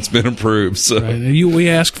your grant's been approved. So right. We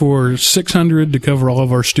asked for 600 to cover all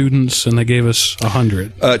of our students, and they gave us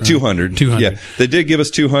 100. 200. 200. Yeah, they did give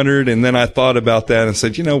us 200, and then I thought about that and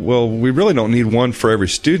said, you know, well, we really don't need one for every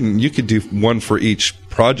student. You could do one for each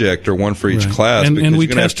project or one for each class, and because we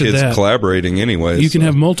you're going to have kids collaborating anyway. You can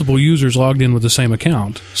have multiple users logged in with the same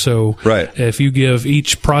account. So if you give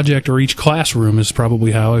each project or each classroom, is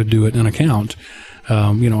probably how I would do it, an account.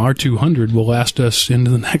 You know, our 200 will last us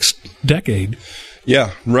into the next decade.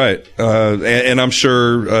 Yeah, right. And I'm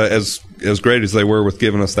sure, as great as they were with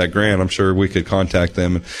giving us that grant, I'm sure we could contact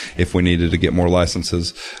them if we needed to get more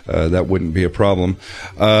licenses. That wouldn't be a problem.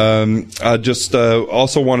 I just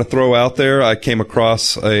also want to throw out there, I came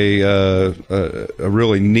across a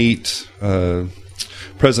really neat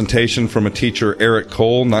presentation from a teacher, Eric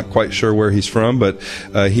Cole. Not quite sure where he's from, but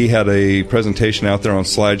he had a presentation out there on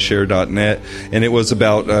slideshare.net, and it was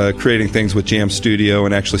about creating things with Jam Studio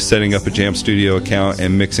and actually setting up a Jam Studio account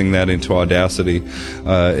and mixing that into Audacity.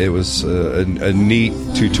 It was a neat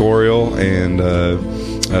tutorial, and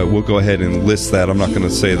we'll go ahead and list that. I'm not going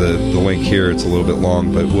to say the link here. It's a little bit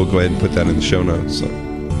long, but we'll go ahead and put that in the show notes. So.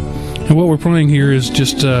 And what we're playing here is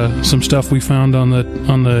just some stuff we found on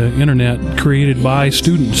the internet, created by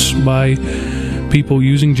students, by people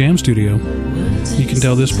using Jam Studio. You can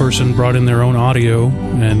tell this person brought in their own audio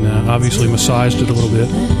and obviously massaged it a little bit.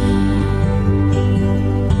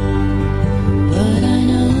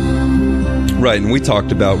 Right, and we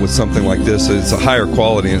talked about with something like this, it's a higher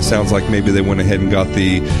quality, and it sounds like maybe they went ahead and got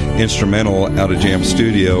the instrumental out of Jam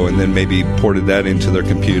Studio and then maybe ported that into their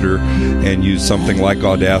computer and used something like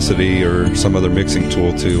Audacity or some other mixing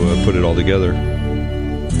tool to put it all together.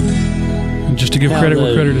 And just to give credit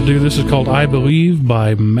where credit is due, this is called I Believe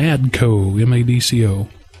by Madco, M-A-D-C-O. All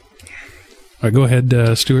right, go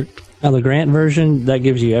ahead, Stuart. Now, the grant version, that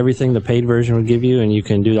gives you everything the paid version would give you, and you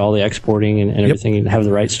can do all the exporting and everything and have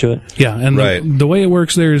the rights to it. Yeah, and the way it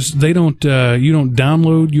works there is they don't you don't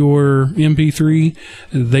download your MP3,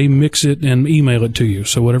 they mix it and email it to you.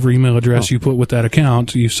 So whatever email address you put with that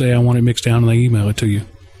account, you say, I want it mixed down, and they email it to you.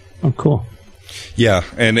 Oh, cool. Yeah,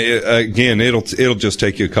 and again, it'll just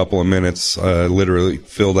take you a couple of minutes, literally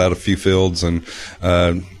filled out a few fields, and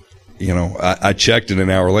you know, I checked it an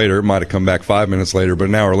hour later. It might have come back 5 minutes later, but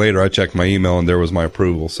an hour later I checked my email and there was my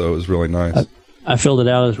approval. So it was really nice. I filled it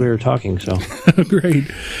out as we were talking, so great.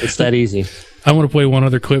 It's that easy. I want to play one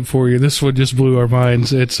other clip for you. This one just blew our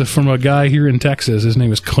minds. It's from a guy here in Texas. His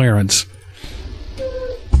name is Clarence.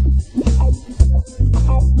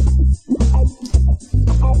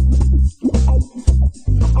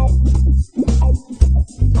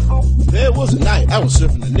 There was a night I was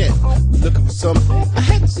surfing the net, looking for something I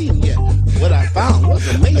hadn't seen yet. What I found was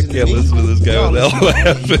amazing. I can't listen to this guy without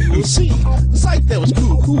laughing. You will see the site that was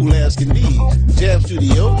cool as can be. Jam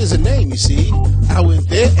Studio is a name, you see. I went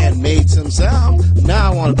there and made some sound.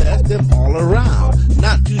 Now I want to pass them all around.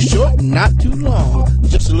 Not too short, not too long.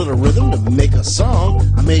 Just a little rhythm to make a song.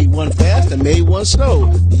 I made one fast and made one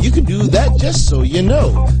slow. You can do that just so you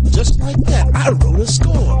know. Just like that, I wrote a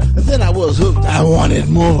score. And then I was hooked, I wanted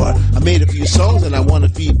more. I made a few songs and I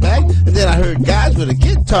wanted feedback. And then I heard guys with a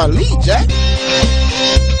guitar lead, Jack.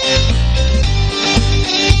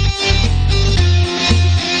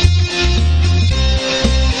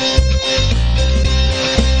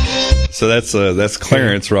 So that's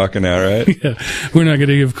Clarence rocking out, right? Yeah, we're not going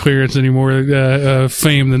to give Clarence any more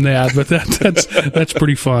fame than that, but that's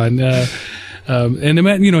pretty fun. And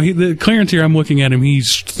the Clarence here, I'm looking at him.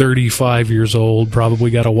 He's 35 years old,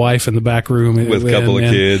 probably got a wife in the back room with a couple of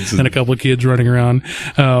kids and a couple of kids running around.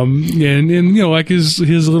 And like his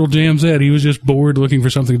little jam said, he was just bored looking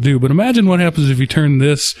for something to do. But imagine what happens if you turn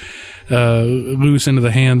this loose into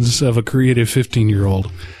the hands of a creative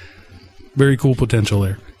 15-year-old. Very cool potential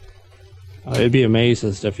there. It'd be amazing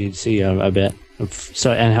the stuff you'd see, I bet.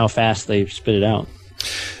 So, and how fast they spit it out.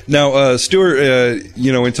 Now, Stuart,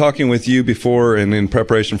 in talking with you before and in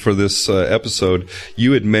preparation for this episode,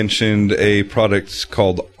 you had mentioned a product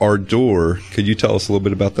called Ardour. Could you tell us a little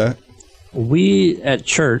bit about that? We at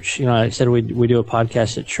church, I said we do a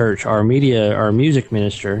podcast at church. Our music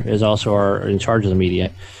minister is also in charge of the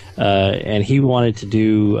media, and he wanted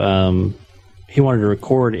to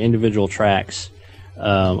record individual tracks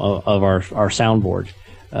of our soundboard.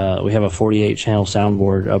 We have a 48-channel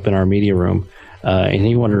soundboard up in our media room. And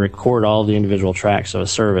he wanted to record all the individual tracks of a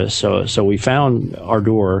service. So we found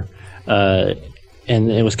Ardour, and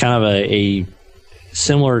it was kind of a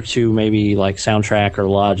similar to maybe like Soundtrack or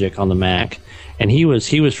Logic on the Mac. And he was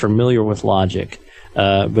familiar with Logic,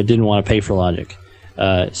 but didn't want to pay for Logic.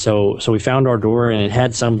 So we found Ardour, and it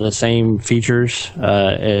had some of the same features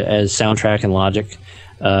as Soundtrack and Logic.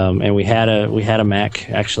 And we had a Mac,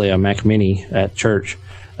 actually a Mac Mini at church.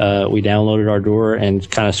 We downloaded Ardour and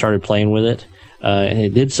kind of started playing with it. And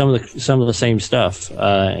it did some of the same stuff,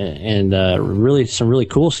 and really some really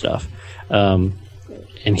cool stuff. And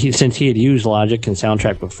since he had used Logic and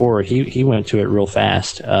Soundtrack before, he went to it real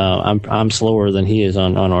fast. I'm slower than he is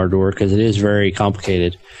on Ardour because it is very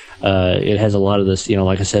complicated. It has a lot of this,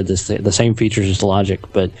 like I said, the same features as Logic,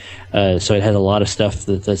 but so it has a lot of stuff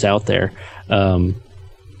that's out there.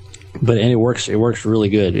 But it works really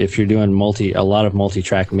good if you're doing a lot of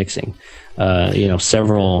multi-track mixing.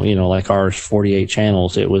 Several, like ours, 48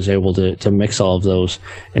 channels, it was able to mix all of those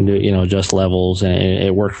and do, adjust levels, and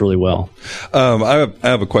it worked really well. I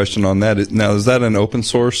have a question on that. Now, is that an open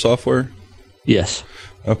source software? Yes.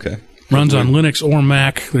 Okay. Runs on Linux or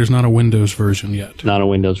Mac. There's not a Windows version yet. Not a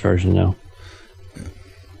Windows version, no.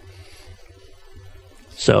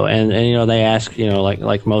 So, and they ask,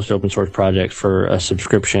 like most open source projects for a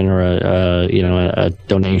subscription or a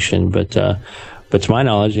donation, but to my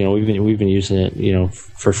knowledge, we've been using it,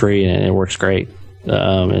 for free, and it works great.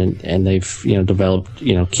 And they've, developed,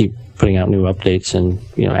 keep putting out new updates and,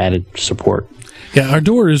 added support. Yeah,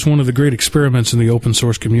 Ardour is one of the great experiments in the open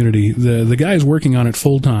source community. The guy's working on it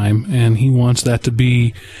full time, and he wants that to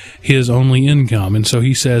be his only income. And so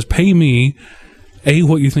he says, pay me, A,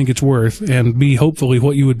 what you think it's worth, and B, hopefully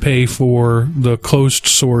what you would pay for the closed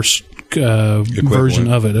source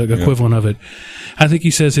version of it, equivalent of it. I think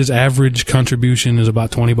he says his average contribution is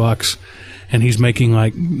about $20, and he's making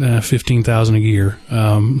like $15,000 a year.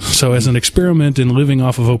 So as an experiment in living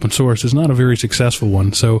off of open source, it's not a very successful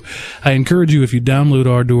one. So I encourage you, if you download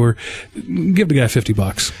Ardour, give the guy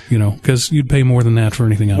 $50, because you'd pay more than that for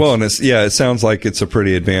anything else. Well, and it sounds like it's a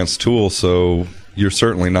pretty advanced tool, so you're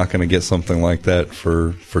certainly not going to get something like that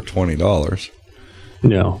for $20.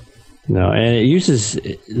 No, and it uses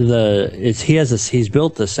he's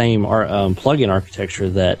built the same plugin architecture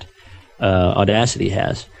that Audacity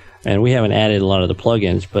has, and we haven't added a lot of the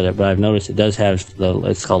plugins, but I've noticed it does have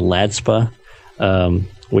it's called LADSPA,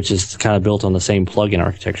 which is kind of built on the same plugin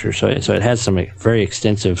architecture, so it has some very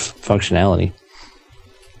extensive functionality.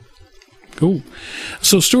 Cool.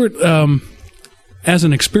 So Stuart, as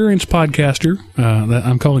an experienced podcaster,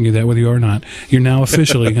 I'm calling you that whether you are or not, you're now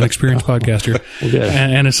officially an experienced podcaster. Well,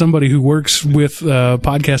 and as somebody who works with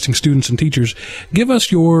podcasting students and teachers, give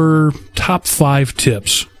us your top 5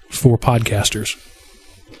 tips for podcasters?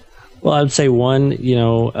 Well, I would say one,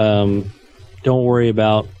 don't worry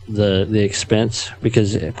about the expense,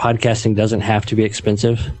 because podcasting doesn't have to be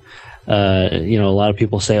expensive. A lot of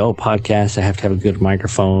people say, podcasts, I have to have a good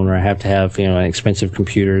microphone, or I have to have, an expensive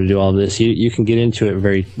computer to do all this. You can get into it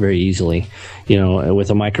very, very easily. With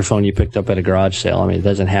a microphone you picked up at a garage sale. It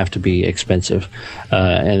doesn't have to be expensive.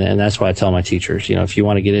 And that's why I tell my teachers, if you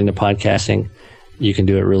want to get into podcasting, you can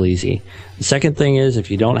do it real easy. The second thing is,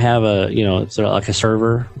 if you don't have like a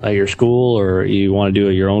server at your school, or you want to do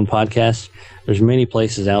your own podcast, there's many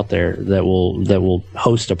places out there that will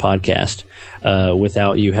host a podcast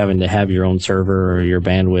without you having to have your own server or your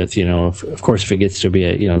bandwidth. Of course, if it gets to be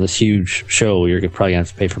this huge show, you're probably gonna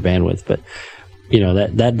have to pay for bandwidth, but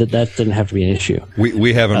that doesn't have to be an issue.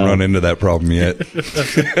 We haven't run into that problem yet.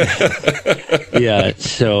 Yeah,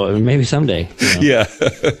 so maybe someday. Yeah.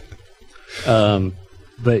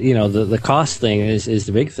 But the cost thing is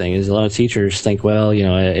the big thing. Is a lot of teachers think, well,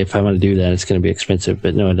 if I want to do that, it's going to be expensive.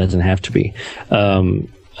 But no, it doesn't have to be.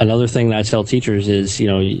 Another thing that I tell teachers is,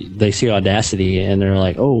 they see Audacity and they're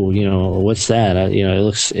like, what's that?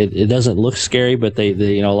 It doesn't look scary, but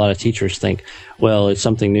they a lot of teachers think, well, it's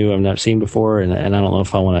something new I've not seen before, and I don't know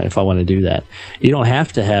if I want to do that. You don't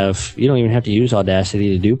even have to use Audacity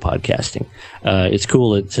to do podcasting. It's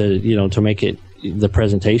cool to make it the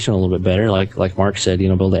presentation a little bit better, like Mark said, be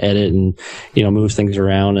able to edit and move things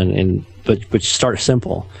around, but start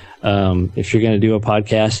simple. If you're going to do a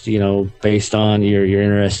podcast, based on you're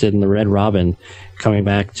interested in the red robin coming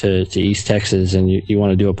back to East Texas, and you want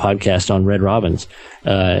to do a podcast on red robins,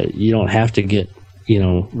 you don't have to get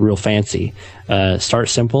real fancy. Start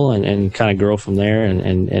simple and kind of grow from there,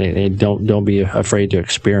 and don't be afraid to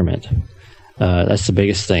experiment. That's the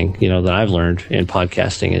biggest thing, that I've learned in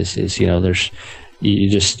podcasting is you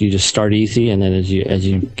just start easy, and then as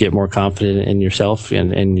you get more confident in yourself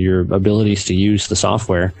and your abilities to use the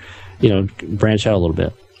software, branch out a little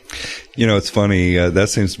bit. It's funny. That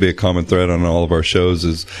seems to be a common thread on all of our shows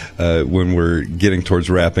is when we're getting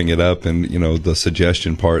towards wrapping it up, and the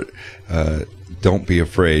suggestion part. Don't be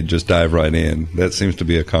afraid. Just dive right in. That seems to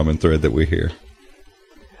be a common thread that we hear.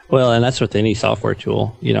 Well, and that's with any software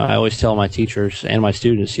tool. I always tell my teachers and my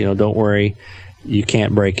students, don't worry, you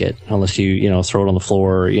can't break it unless you throw it on the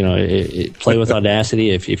floor. Play with Audacity.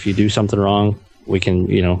 If you do something wrong, we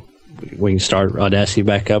can start Audacity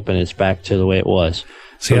back up, and it's back to the way it was.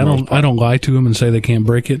 See, I don't lie to them and say they can't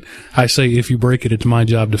break it. I say, if you break it, it's my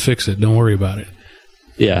job to fix it. Don't worry about it.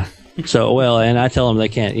 Yeah. So, and I tell them they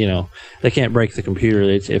can't break the computer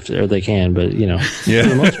if they can, but Yeah. for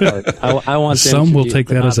the most part, I want them. Some will take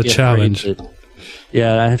that as a challenge. I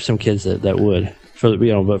have some kids that would.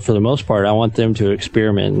 But for the most part, I want them to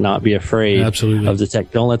experiment and not be afraid Absolutely. of the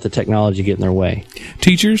tech. Don't let the technology get in their way.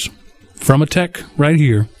 Teachers, from a tech right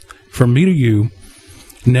here, from me to you,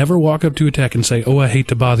 never walk up to a tech and say, I hate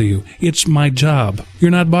to bother you. It's my job.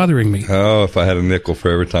 You're not bothering me. Oh, if I had a nickel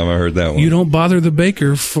for every time I heard that one. You don't bother the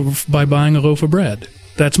baker by buying a loaf of bread.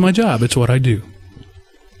 That's my job. It's what I do.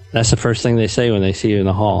 That's the first thing they say when they see you in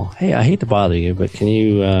the hall. Hey, I hate to bother you, but can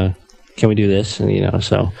we do this? And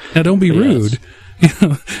so. Now, don't be rude.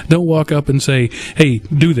 Don't walk up and say, "Hey,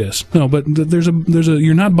 do this." No, but there's a.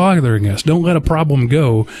 You're not bothering us. Don't let a problem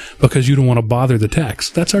go because you don't want to bother the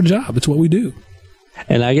techs. That's our job. It's what we do.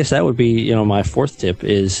 And I guess that would be, my fourth tip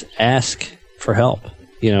is ask for help.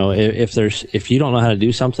 If you don't know how to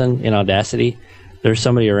do something in Audacity, there's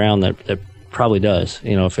somebody around that probably does.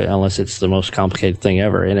 Unless it's the most complicated thing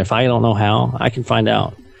ever. And if I don't know how, I can find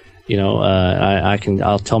out.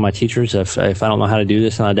 I'll tell my teachers if I don't know how to do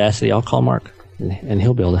this in Audacity, I'll call Mark. And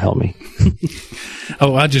he'll be able to help me.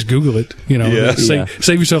 I just Google it.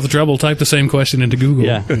 Save yourself the trouble. Type the same question into Google.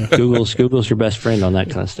 Yeah. Google's your best friend on that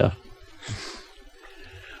kind of stuff.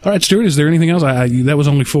 All right, Stuart, is there anything else? That was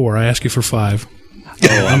only 4. I asked you for 5.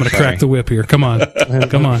 I'm going to crack the whip here. Come on.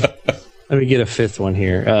 Come on. Let me get a 5th one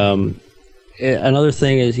here. Another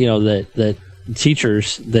thing is, that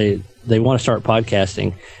teachers, they want to start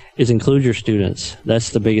podcasting, is include your students. That's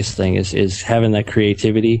the biggest thing is having that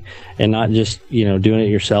creativity and not just, doing it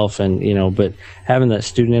yourself and, but having that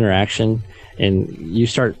student interaction. And you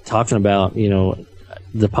start talking about,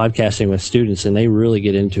 the podcasting with students, and they really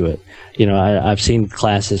get into it. I've seen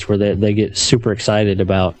classes where they get super excited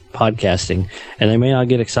about podcasting, and they may not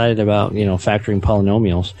get excited about, factoring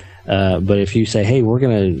polynomials. But if you say, hey, we're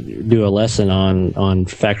going to do a lesson on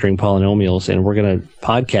factoring polynomials, and we're going to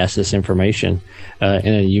podcast this information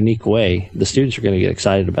in a unique way, the students are going to get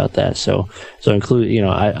excited about that. So include,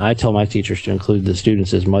 I tell my teachers to include the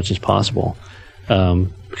students as much as possible,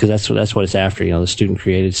 because that's what it's after. The student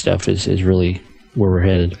created stuff is really where we're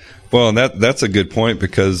headed. Well, and that's a good point,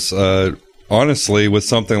 because honestly, with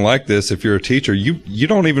something like this, if you're a teacher, you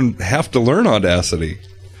don't even have to learn Audacity,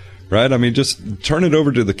 right? I mean, just turn it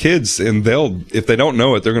over to the kids, and if they don't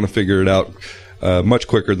know it, they're going to figure it out much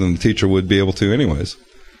quicker than the teacher would be able to anyways.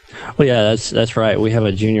 Well, yeah, that's right. We have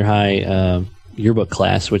a junior high yearbook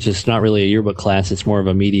class, which is not really a yearbook class. It's more of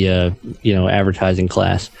a media, advertising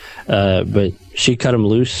class. But she cut them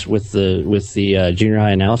loose with the junior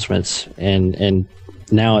high announcements, and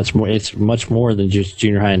now it's much more than just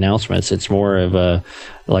junior high announcements. It's more of a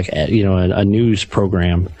news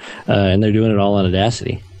program, and they're doing it all on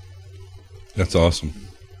Audacity. That's awesome.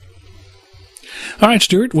 All right,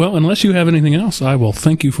 Stuart. Well, unless you have anything else, I will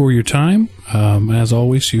thank you for your time. As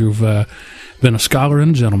always, you've been a scholar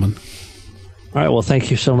and a gentleman. All right. Well,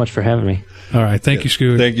 thank you so much for having me. All right. Thank you,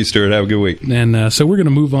 Stuart. Thank you, Stuart. Have a good week. And so we're going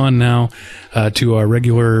to move on now to our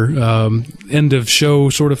regular end of show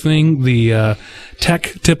sort of thing, the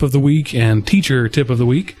tech tip of the week and teacher tip of the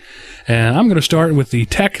week. And I'm going to start with the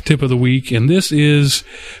tech tip of the week, and this is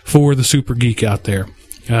for the super geek out there.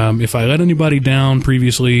 If I let anybody down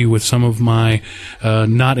previously with some of my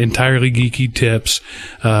not entirely geeky tips,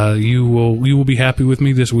 you will be happy with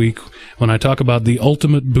me this week when I talk about the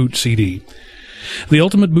Ultimate Boot CD. The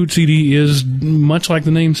Ultimate Boot CD is much like the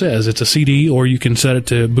name says. It's a CD, or you can set it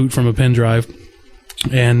to boot from a pen drive,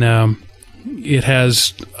 and it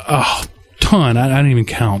has a ton, I didn't even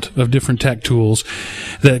count, of different tech tools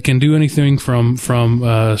that can do anything from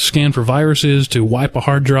scan for viruses to wipe a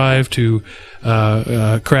hard drive to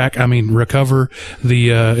recover the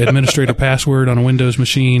administrator password on a Windows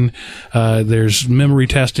machine. There's memory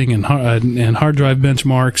testing and hard drive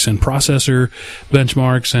benchmarks and processor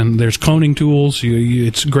benchmarks, and there's cloning tools.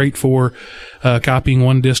 It's great for copying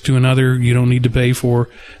one disk to another. You don't need to pay for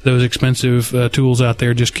those expensive tools out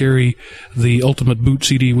there. Just carry the Ultimate Boot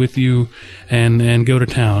CD with you and go to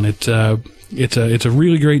town. It's a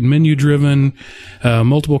really great menu-driven,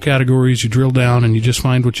 multiple categories. You drill down and you just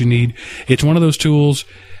find what you need. It's one of those tools.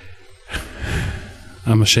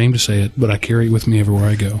 I'm ashamed to say it, but I carry it with me everywhere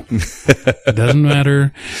I go. It doesn't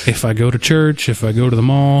matter if I go to church, if I go to the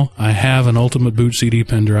mall, I have an Ultimate Boot CD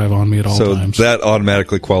pen drive on me at all times. So that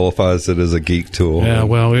automatically qualifies it as a geek tool. Yeah,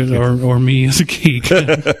 well, or me as a geek.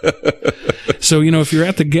 So, if you're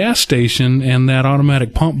at the gas station and that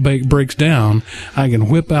automatic pump breaks down, I can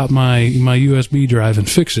whip out my USB drive and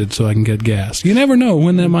fix it so I can get gas. You never know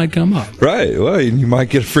when that might come up. Right. Well, you might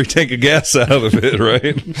get a free tank of gas out of it,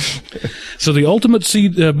 right? So the Ultimate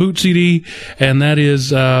Boot CD, and that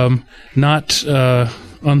is not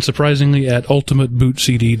unsurprisingly at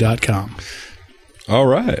ultimatebootcd.com. All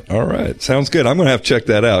right. Sounds good. I'm going to have to check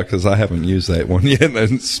that out because I haven't used that one yet.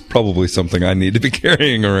 It's probably something I need to be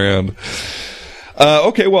carrying around.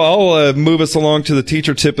 Okay, well, I'll move us along to the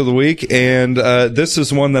teacher tip of the week, and this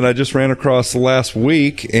is one that I just ran across last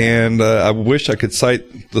week, and I wish I could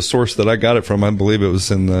cite the source that I got it from. I believe it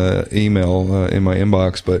was in the email in my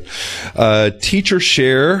inbox, but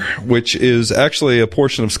TeacherShare, which is actually a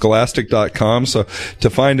portion of Scholastic.com, so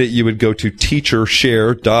to find it, you would go to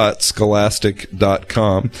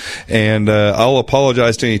teachershare.scholastic.com, and I'll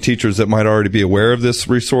apologize to any teachers that might already be aware of this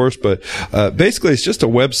resource, but basically it's just a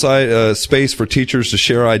website, space for teachers to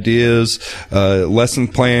share ideas, lesson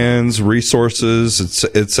plans, resources,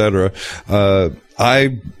 etc.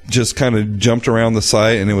 I just kind of jumped around the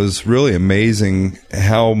site, and it was really amazing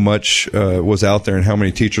how much was out there and how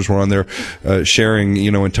many teachers were on there sharing,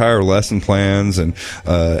 entire lesson plans and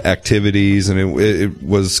activities, and it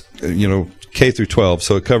was, K through 12,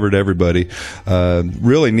 so it covered everybody.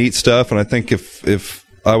 Really neat stuff, and I think if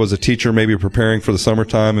I was a teacher maybe preparing for the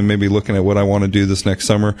summertime and maybe looking at what I want to do this next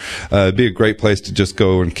summer, it'd be a great place to just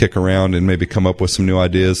go and kick around and maybe come up with some new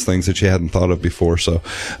ideas, things that you hadn't thought of before. So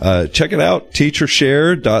check it out,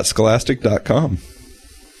 teachershare.scholastic.com.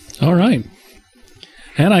 All right.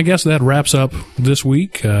 And I guess that wraps up this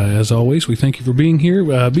week. As always, we thank you for being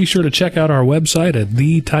here. Be sure to check out our website at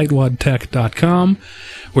thetightwadtech.com,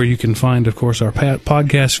 where you can find, of course, our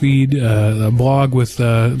podcast feed, a blog with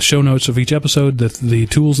show notes of each episode. The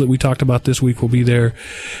tools that we talked about this week will be there.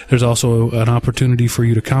 There's also an opportunity for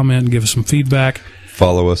you to comment and give us some feedback.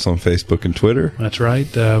 Follow us on Facebook and Twitter. That's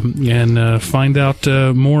right. And find out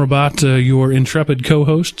more about your intrepid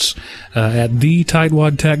co-hosts at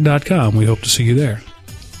thetightwadtech.com. We hope to see you there.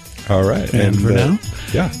 All right. And for now,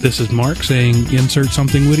 this is Mark saying insert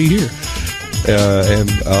something witty here. And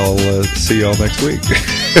I'll see y'all next week.